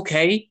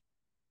 Okay.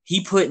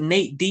 He put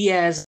Nate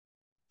Diaz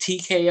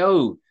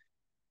TKO.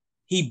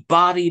 He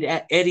bodied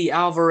Eddie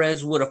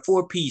Alvarez with a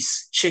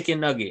 4-piece chicken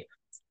nugget.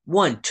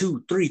 1,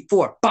 2, 3,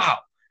 4, bow.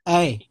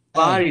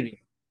 Bodied him.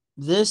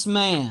 This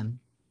man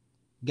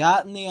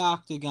got in the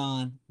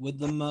octagon with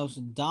the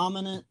most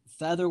dominant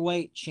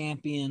featherweight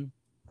champion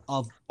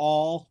of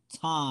all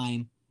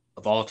time.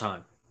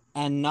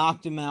 And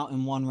knocked him out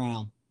in one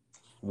round.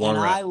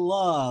 I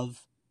love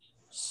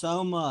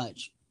so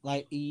much,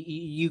 like,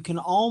 you can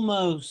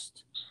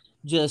almost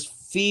just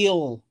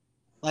feel,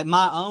 like,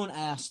 my own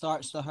ass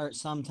starts to hurt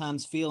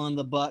sometimes feeling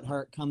the butt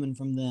hurt coming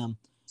from them.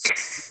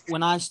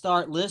 When I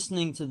start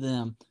listening to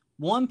them,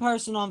 one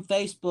person on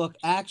Facebook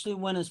actually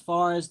went as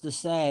far as to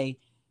say,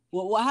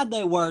 well, how'd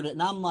they word it?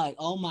 And I'm like,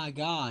 oh my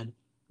God.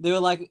 They were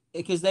like,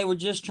 because they were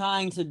just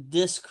trying to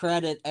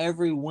discredit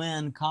every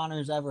win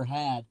Conor's ever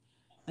had.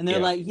 And they're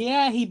like,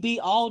 yeah, he beat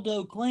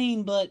Aldo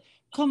clean, but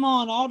come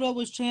on, Aldo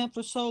was champ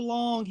for so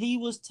long. He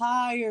was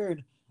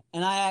tired.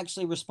 And I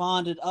actually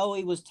responded, oh,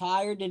 he was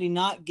tired? Did he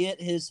not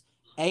get his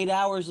 8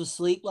 hours of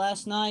sleep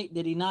last night?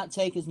 Did he not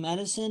take his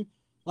medicine?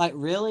 Like,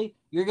 really?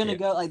 You're going to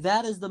go, like,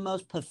 that is the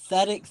most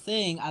pathetic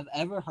thing I've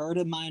ever heard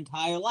in my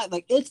entire life.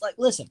 Like, it's like,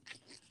 listen,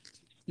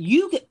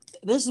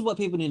 this is what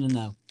people need to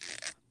know.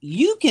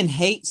 You can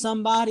hate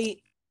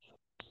somebody,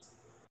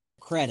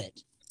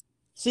 credit.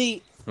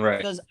 See,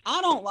 because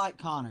I don't like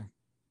Conor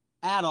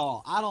at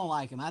all. I don't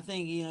like him. I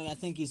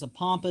think he's a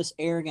pompous,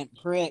 arrogant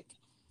prick.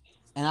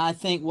 And I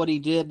think what he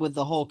did with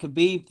the whole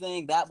Khabib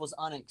thing, that was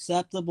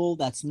unacceptable.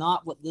 That's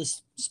not what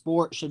this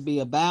sport should be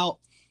about.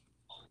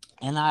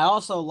 And I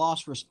also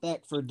lost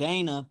respect for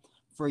Dana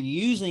for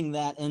using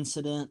that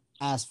incident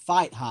as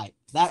fight hype.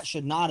 That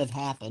should not have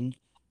happened.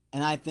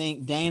 And I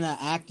think Dana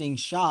acting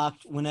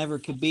shocked whenever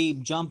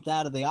Khabib jumped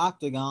out of the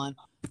octagon.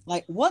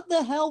 Like, what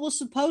the hell was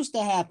supposed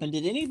to happen?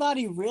 Did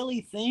anybody really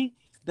think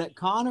that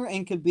Conor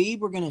and Khabib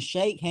were going to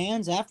shake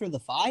hands after the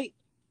fight?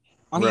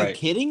 Are you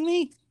kidding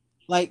me?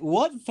 Like,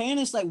 what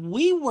fantasy? Like,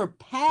 we were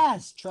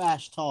past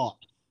trash talk.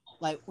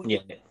 Like,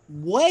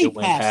 way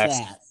past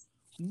that.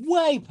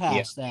 Way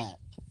past that.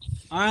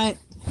 All right.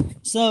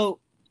 So,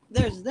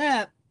 there's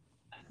that.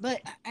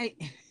 But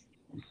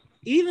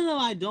even though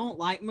I don't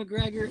like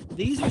McGregor,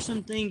 these are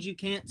some things you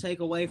can't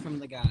take away from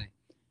the guy.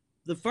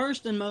 The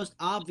first and most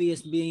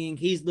obvious being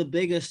he's the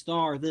biggest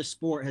star this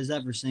sport has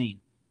ever seen.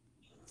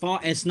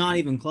 It's not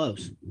even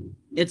close.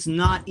 It's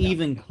not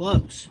even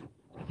close.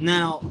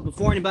 Now,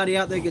 before anybody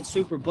out there gets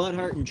super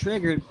butthurt and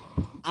triggered,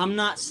 I'm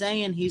not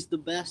saying he's the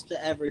best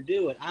to ever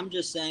do it. I'm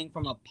just saying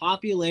from a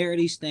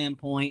popularity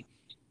standpoint,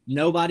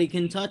 nobody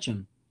can touch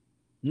him.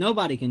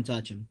 Nobody can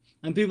touch him.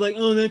 And people are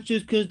like, oh, that's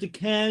just because the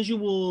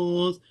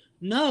casuals.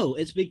 No,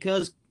 it's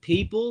because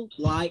people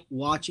like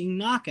watching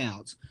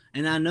knockouts.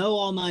 And I know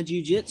all my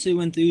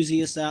jiu-jitsu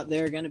enthusiasts out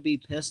there are going to be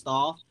pissed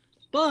off.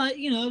 But,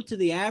 to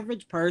the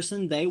average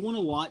person, they want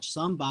to watch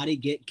somebody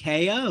get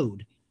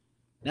KO'd.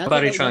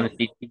 Nobody trying to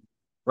see,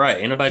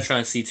 ain't nobody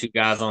trying to see two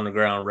guys on the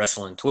ground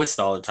wrestling twist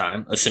all the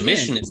time. A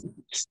submission is,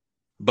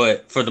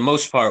 but for the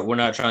most part, we're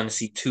not trying to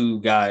see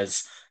two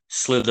guys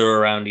slither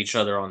around each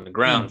other on the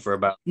ground for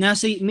about. Now,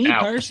 see, me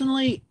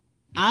personally,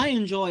 I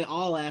enjoy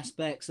all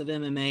aspects of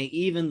MMA,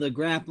 even the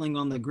grappling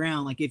on the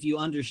ground. Like, if you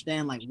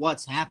understand, like,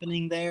 what's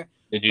happening there.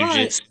 The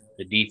jiu-jitsu,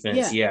 the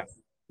defense,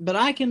 But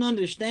I can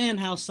understand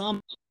how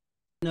some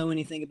know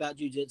anything about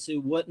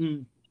jiu-jitsu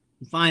wouldn't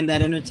find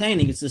that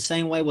entertaining. It's the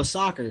same way with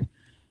soccer.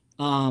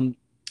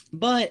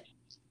 But,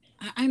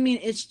 I mean,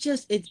 it's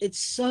just, it's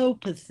so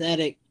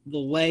pathetic the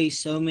way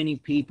so many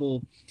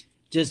people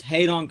just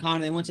hate on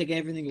Conor. They want to take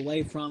everything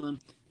away from him.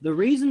 The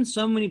reason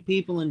so many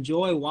people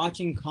enjoy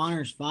watching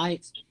Conor's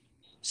fights,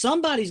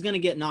 somebody's going to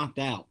get knocked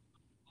out.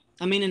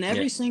 I mean, in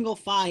every single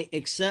fight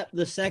except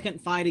the second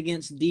fight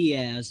against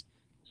Diaz,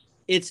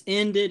 it's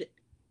ended.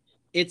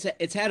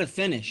 It's had a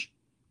finish.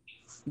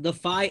 The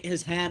fight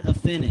has had a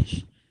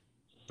finish.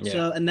 Yeah.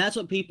 So, and that's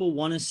what people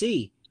want to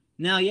see.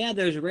 Now, yeah,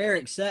 there's rare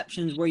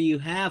exceptions where you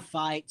have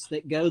fights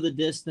that go the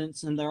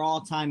distance and they're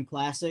all-time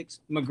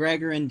classics.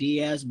 McGregor and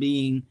Diaz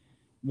being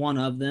one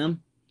of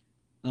them.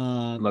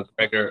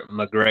 McGregor,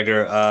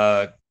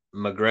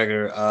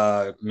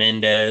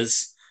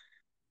 Mendez.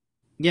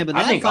 Yeah, but I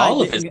that think fight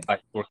all of his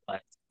fights were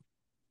classic.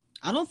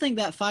 I don't think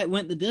that fight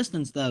went the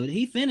distance though.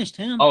 He finished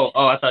him.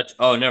 I thought.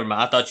 Oh, never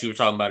mind. I thought you were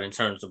talking about in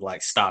terms of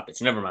like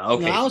stoppage. Never mind.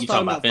 Okay, No, I was you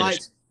talking about finish.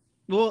 fights.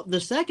 Well, the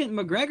second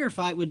McGregor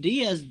fight with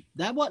Diaz,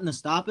 that wasn't a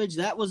stoppage.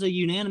 That was a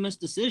unanimous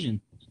decision.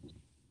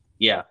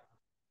 Yeah.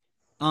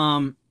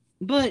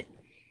 But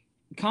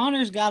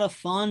Conor's got a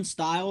fun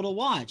style to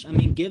watch. I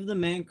mean, give the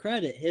man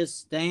credit. His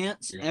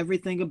stance,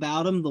 everything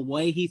about him, the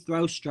way he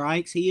throws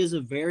strikes, he is a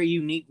very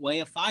unique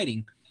way of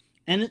fighting.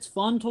 And it's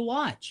fun to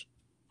watch.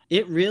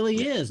 It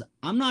really is.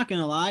 I'm not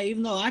going to lie.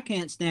 Even though I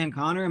can't stand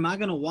Conor, am I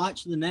going to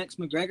watch the next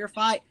McGregor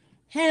fight?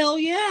 Hell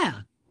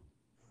yeah.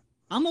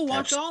 I'm going to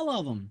watch all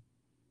of them.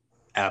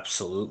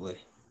 Absolutely.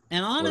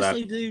 And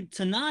honestly, dude,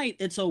 tonight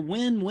it's a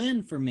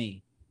win-win for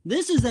me.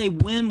 This is a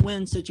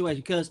win-win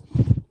situation because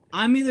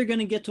I'm either going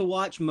to get to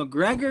watch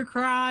McGregor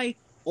cry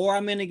or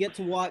I'm going to get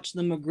to watch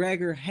the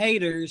McGregor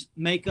haters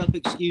make up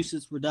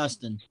excuses for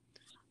Dustin.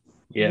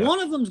 Yeah.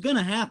 One of them's going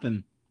to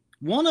happen.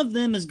 One of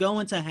them is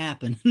going to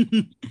happen. I'm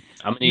going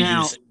to need you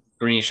to send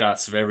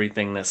screenshots of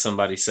everything that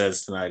somebody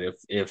says tonight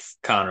if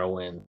Conor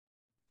wins.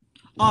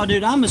 Oh,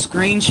 dude, I'm going to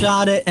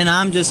screenshot it, and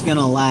I'm just going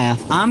to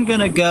laugh. I'm going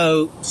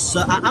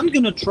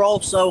to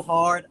troll so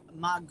hard.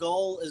 My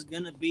goal is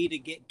going to be to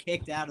get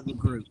kicked out of the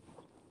group.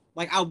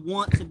 Like, I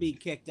want to be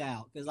kicked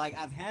out. Because, like,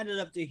 I've had it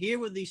up to here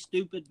with these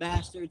stupid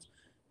bastards,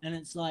 and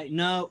it's like,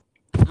 no,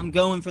 I'm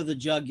going for the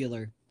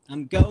jugular.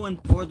 I'm going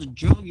for the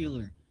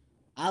jugular.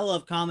 I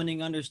love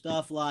commenting under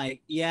stuff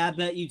like, yeah, I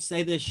bet you'd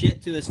say this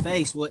shit to his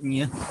face, wouldn't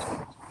you?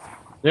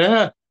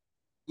 Yeah.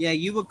 Yeah,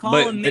 you would call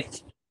him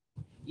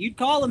you'd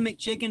call him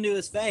McChicken to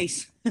his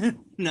face.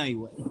 No, you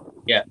wouldn't.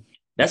 Yeah.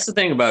 That's the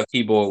thing about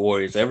keyboard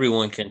warriors.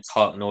 Everyone can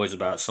talk noise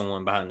about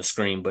someone behind the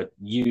screen, but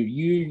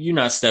you're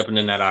not stepping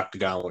in that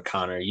octagon with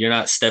Conor. You're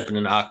not stepping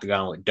in the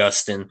octagon with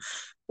Dustin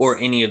or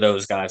any of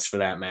those guys for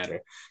that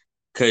matter.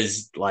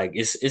 Cause like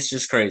it's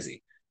just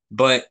crazy.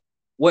 But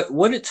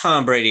what did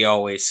Tom Brady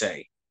always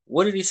say?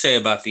 What did he say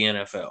about the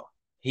NFL?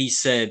 He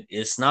said,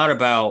 it's not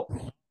about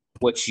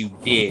what you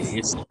did.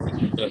 It's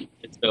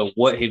the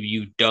what have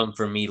you done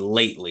for me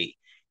lately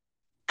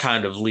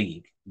kind of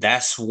league.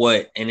 That's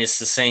what, and it's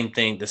the same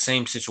thing. The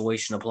same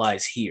situation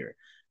applies here.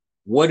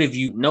 What have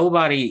you,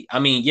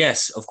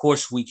 yes, of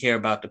course we care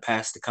about the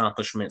past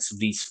accomplishments of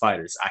these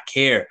fighters. I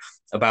care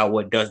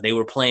about they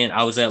were playing.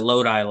 I was at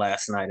Lodi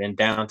last night in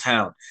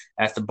downtown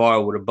at the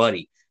bar with a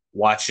buddy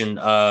watching,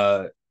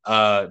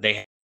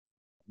 they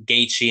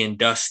Gaethje and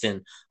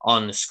Dustin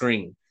on the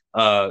screen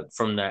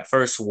from that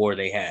first war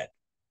they had.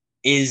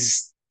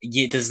 Does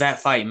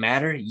that fight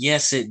matter?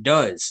 Yes, it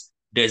does.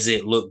 Does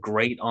it look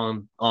great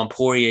on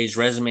Poirier's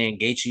resume and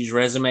Gaethje's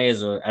resume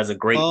as a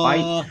great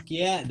fight?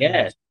 Yeah.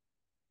 Yes,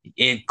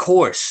 of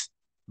course.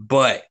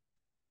 But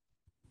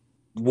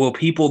will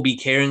people be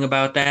caring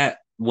about that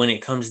when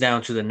it comes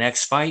down to the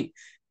next fight?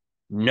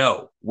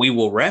 No, we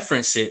will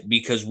reference it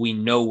because we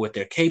know what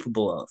they're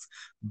capable of.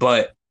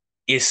 But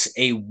it's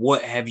a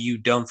what have you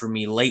done for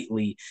me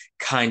lately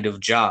kind of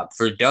job.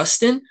 For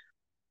Dustin,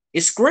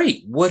 it's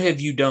great. What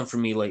have you done for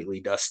me lately,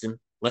 Dustin?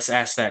 Let's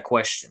ask that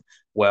question.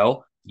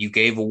 Well, you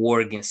gave a war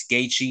against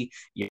Gaethje,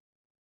 you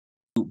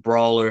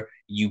brawler,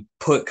 you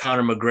put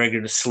Conor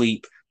McGregor to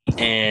sleep,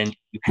 and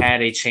you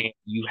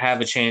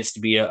have a chance to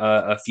be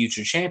a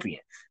future champion.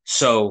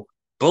 So,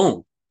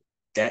 boom,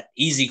 that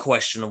easy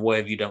question of what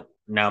have you done?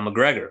 Now,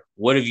 McGregor,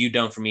 what have you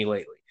done for me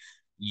lately?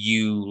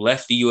 You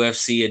left the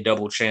UFC a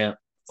double champ,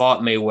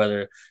 fought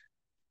Mayweather,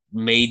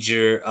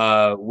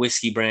 major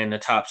whiskey brand, the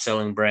top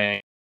selling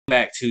brand,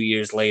 back 2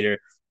 years later,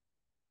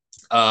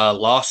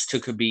 lost to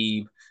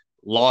Khabib,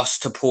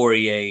 lost to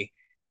Pourier,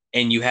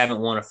 and you haven't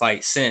won a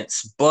fight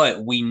since.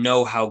 But we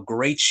know how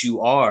great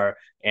you are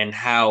and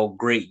how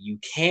great you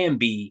can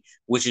be,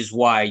 which is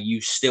why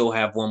you still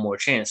have one more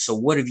chance. So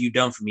what have you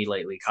done for me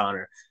lately,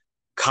 Conor?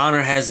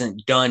 Conor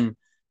hasn't done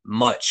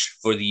much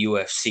for the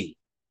UFC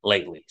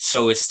lately.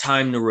 So it's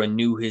time to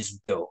renew his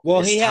bill.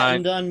 Well, he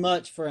hasn't done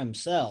much for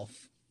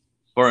himself.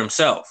 For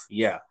himself,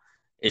 yeah.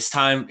 It's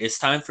time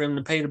for him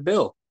to pay the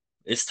bill.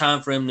 It's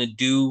time for him to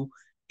do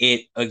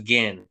it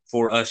again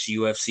for us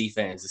UFC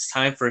fans. It's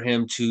time for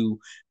him to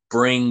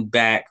bring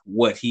back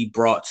what he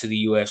brought to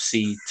the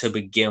UFC to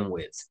begin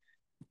with.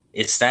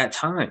 It's that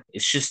time.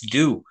 It's just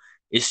due.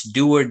 It's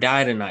do or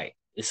die tonight.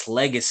 It's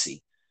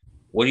legacy.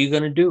 What are you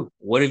going to do?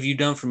 What have you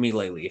done for me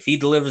lately? If he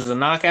delivers a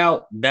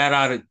knockout,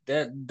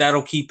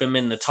 that'll keep him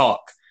in the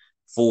talk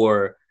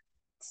for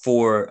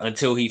for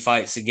until he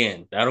fights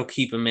again. That'll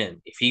keep him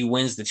in. If he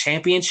wins the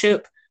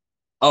championship,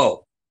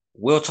 oh,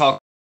 we'll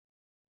talk.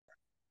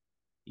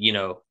 You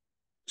know,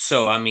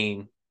 so I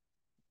mean,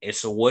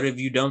 it's a "what have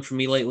you done for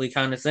me lately"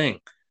 kind of thing.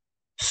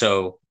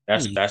 So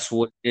that's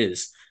what it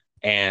is,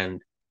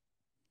 and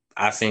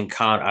I think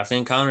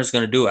Connor's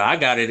going to do it. I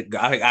got it.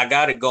 I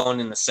got it going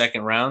in the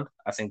second round.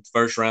 I think the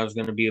first round is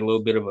going to be a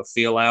little bit of a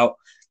feel out.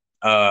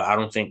 I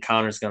don't think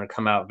Connor's going to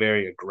come out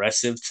very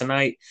aggressive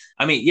tonight.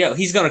 I mean, yeah,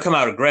 he's going to come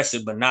out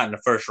aggressive, but not in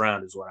the first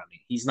round is what I mean.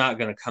 He's not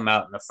going to come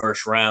out in the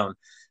first round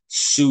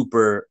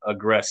super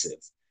aggressive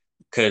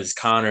because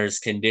Connor's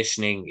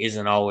conditioning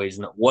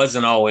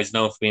wasn't always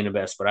known for being the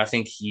best, but I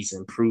think he's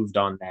improved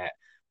on that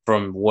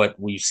from what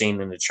we've seen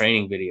in the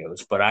training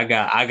videos. But I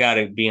got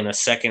it being a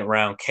second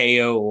round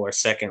KO or a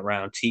second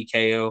round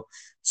TKO.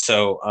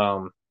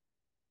 So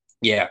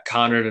yeah,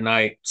 Connor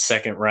tonight,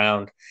 second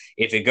round.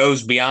 If it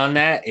goes beyond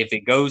that, if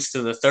it goes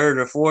to the third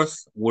or fourth,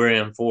 we're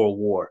in for a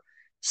war.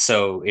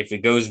 So if it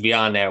goes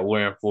beyond that,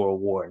 we're in for a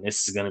war, and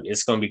it's gonna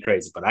be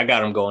crazy. But I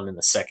got him going in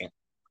the second.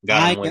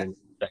 Got him winning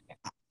the second.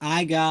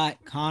 I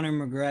got Conor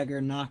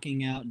McGregor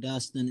knocking out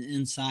Dustin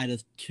inside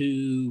of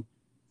 2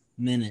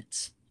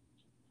 minutes.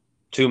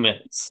 2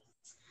 minutes.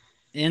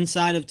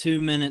 Inside of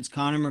 2 minutes,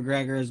 Conor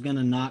McGregor is going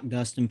to knock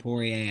Dustin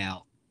Poirier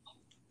out.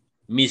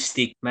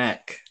 Mystic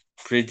Mac,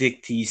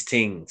 predict these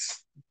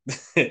things.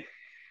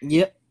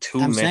 Yep. 2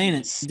 I'm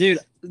minutes. saying it.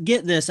 Dude,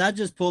 get this. I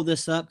just pulled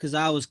this up because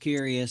I was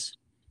curious.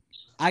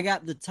 I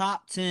got the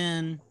top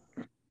 10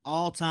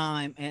 all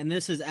time, and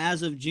this is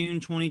as of June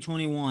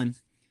 2021.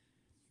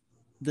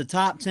 The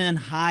top 10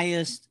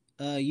 highest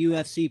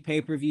UFC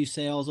pay-per-view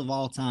sales of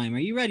all time. Are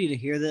you ready to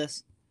hear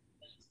this?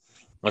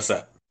 What's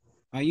that?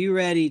 Are you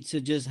ready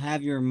to just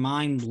have your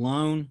mind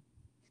blown?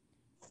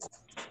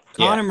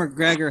 Yeah. Conor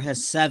McGregor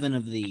has 7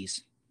 of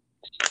these.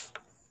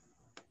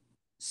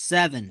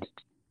 7.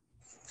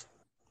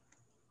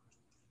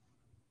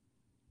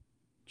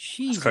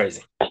 Jesus. It's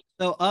crazy.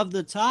 So of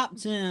the top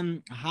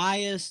 10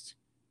 highest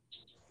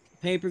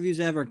pay-per-views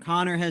ever,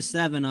 Conor has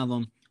 7 of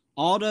them.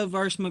 Aldo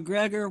versus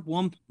McGregor,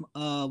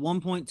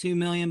 1.2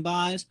 million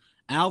buys.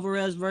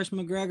 Alvarez versus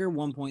McGregor,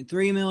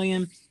 1.3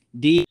 million.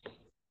 Diaz,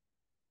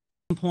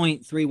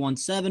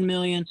 1.317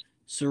 million.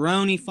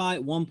 Cerrone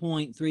fight,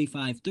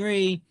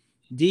 1.353.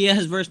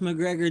 Diaz versus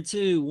McGregor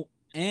 2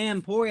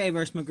 and Poirier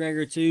versus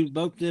McGregor 2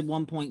 both did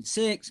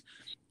 1.6.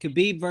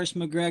 Khabib versus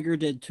McGregor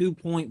did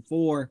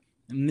 2.4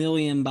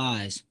 million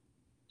buys.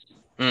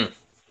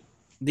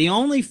 The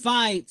only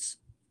fights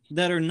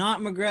that are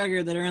not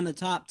McGregor that are in the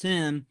top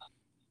 10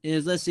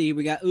 is, let's see,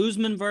 we got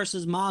Usman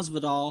versus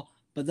Masvidal,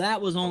 but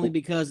that was only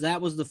because that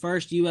was the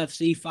first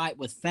UFC fight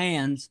with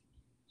fans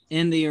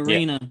in the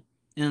arena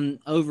in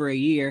over a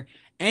year,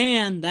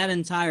 and that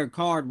entire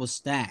card was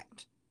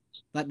stacked.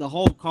 Like, the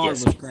whole card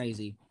was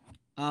crazy.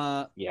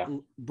 Brock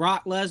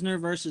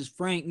Lesnar versus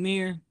Frank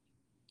Mir.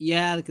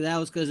 Yeah, that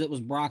was because it was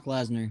Brock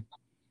Lesnar.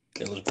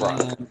 It was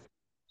Brock.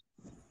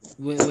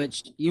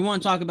 Which, you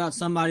want to talk about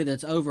somebody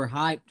that's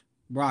overhyped?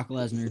 Brock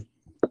Lesnar.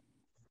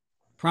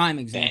 Prime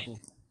example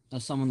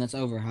of someone that's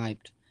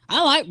overhyped.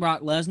 I like Brock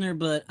Lesnar,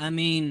 but I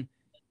mean,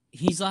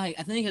 he's like,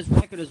 I think his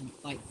record is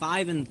like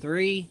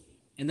 5-3,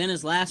 and then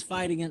his last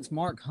fight against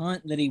Mark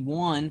Hunt that he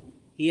won,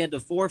 he had to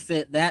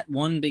forfeit that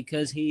one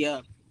because he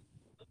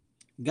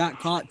got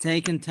caught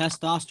taking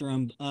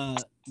testosterone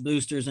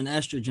boosters and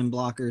estrogen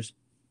blockers.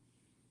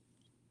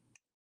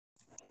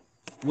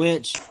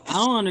 Which I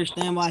don't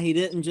understand why he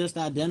didn't just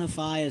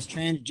identify as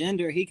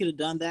transgender. He could have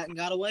done that and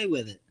got away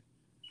with it.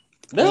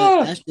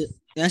 No,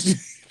 that's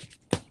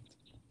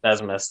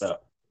messed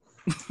up.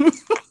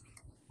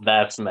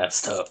 That's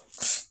messed up.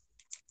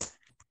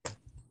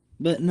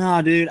 But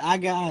no, dude, I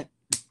got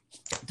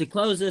to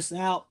close this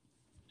out.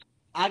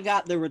 I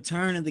got the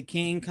Return of the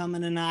King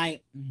coming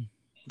tonight.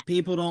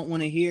 People don't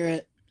want to hear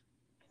it.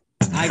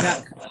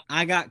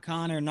 I got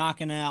Conor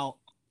knocking out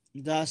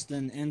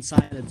Dustin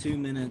inside of 2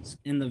 minutes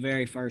in the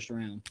very first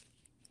round.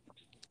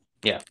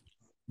 Yeah.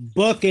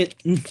 Book it.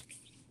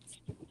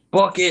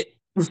 Book it.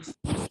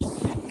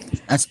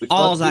 That's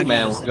all I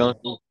got.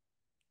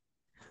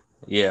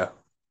 Yeah.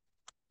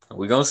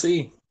 We're going to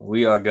see.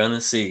 We are going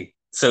to see.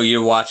 So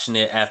you're watching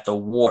it at the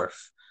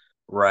Wharf,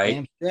 right?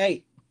 Damn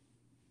straight.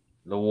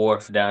 The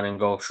Wharf down in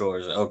Gulf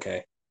Shores.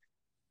 Okay.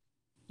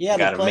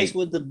 Yeah, the place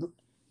with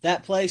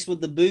that place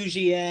with the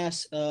bougie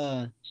ass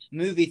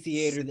movie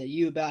theater that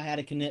you about had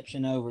a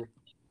conniption over.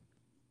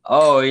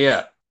 Oh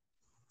yeah.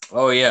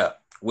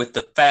 With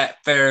the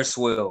fat Ferris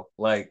wheel.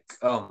 Like,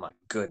 oh my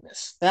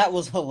goodness. That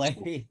was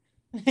hilarious.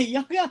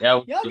 y'all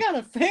got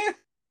a fair.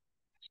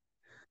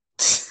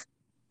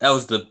 That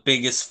was the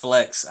biggest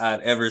flex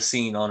I'd ever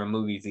seen on a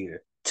movie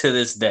theater to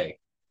this day.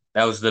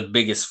 That was the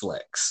biggest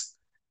flex.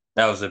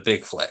 That was a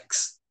big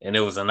flex. And it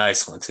was a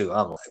nice one too.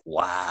 I'm like,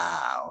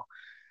 wow.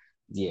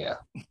 Yeah.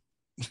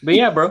 But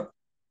yeah, bro.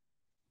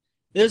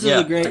 This is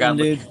a great one,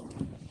 dude.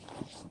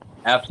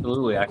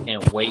 Absolutely. I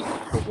can't wait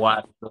to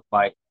watch the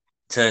fight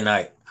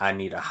tonight. I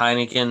need a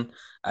Heineken.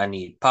 I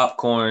need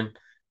popcorn.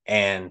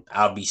 And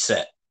I'll be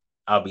set.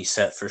 I'll be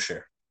set for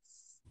sure.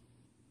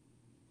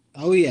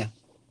 Oh, yeah.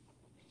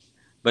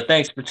 But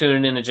thanks for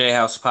tuning in to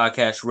Jayhouse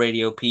Podcast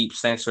Radio,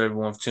 peeps. Thanks for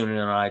everyone for tuning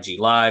in on IG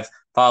Live.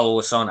 Follow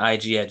us on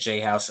IG at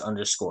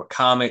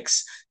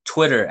Jayhouse_comics,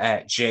 Twitter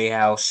at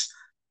Jayhouse,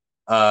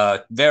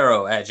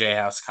 Vero at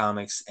Jayhouse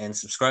Comics, and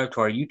subscribe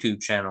to our YouTube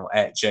channel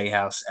at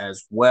Jayhouse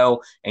as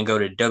well. And go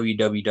to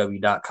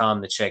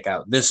www.com to check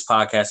out this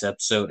podcast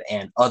episode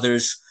and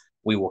others.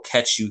 We will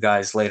catch you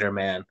guys later,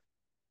 man.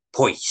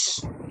 Peace.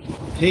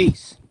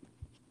 Peace.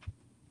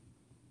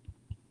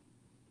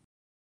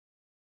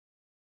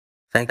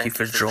 Thank you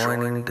for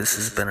joining. This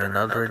has been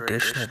another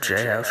edition of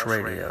Jayhouse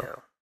Radio.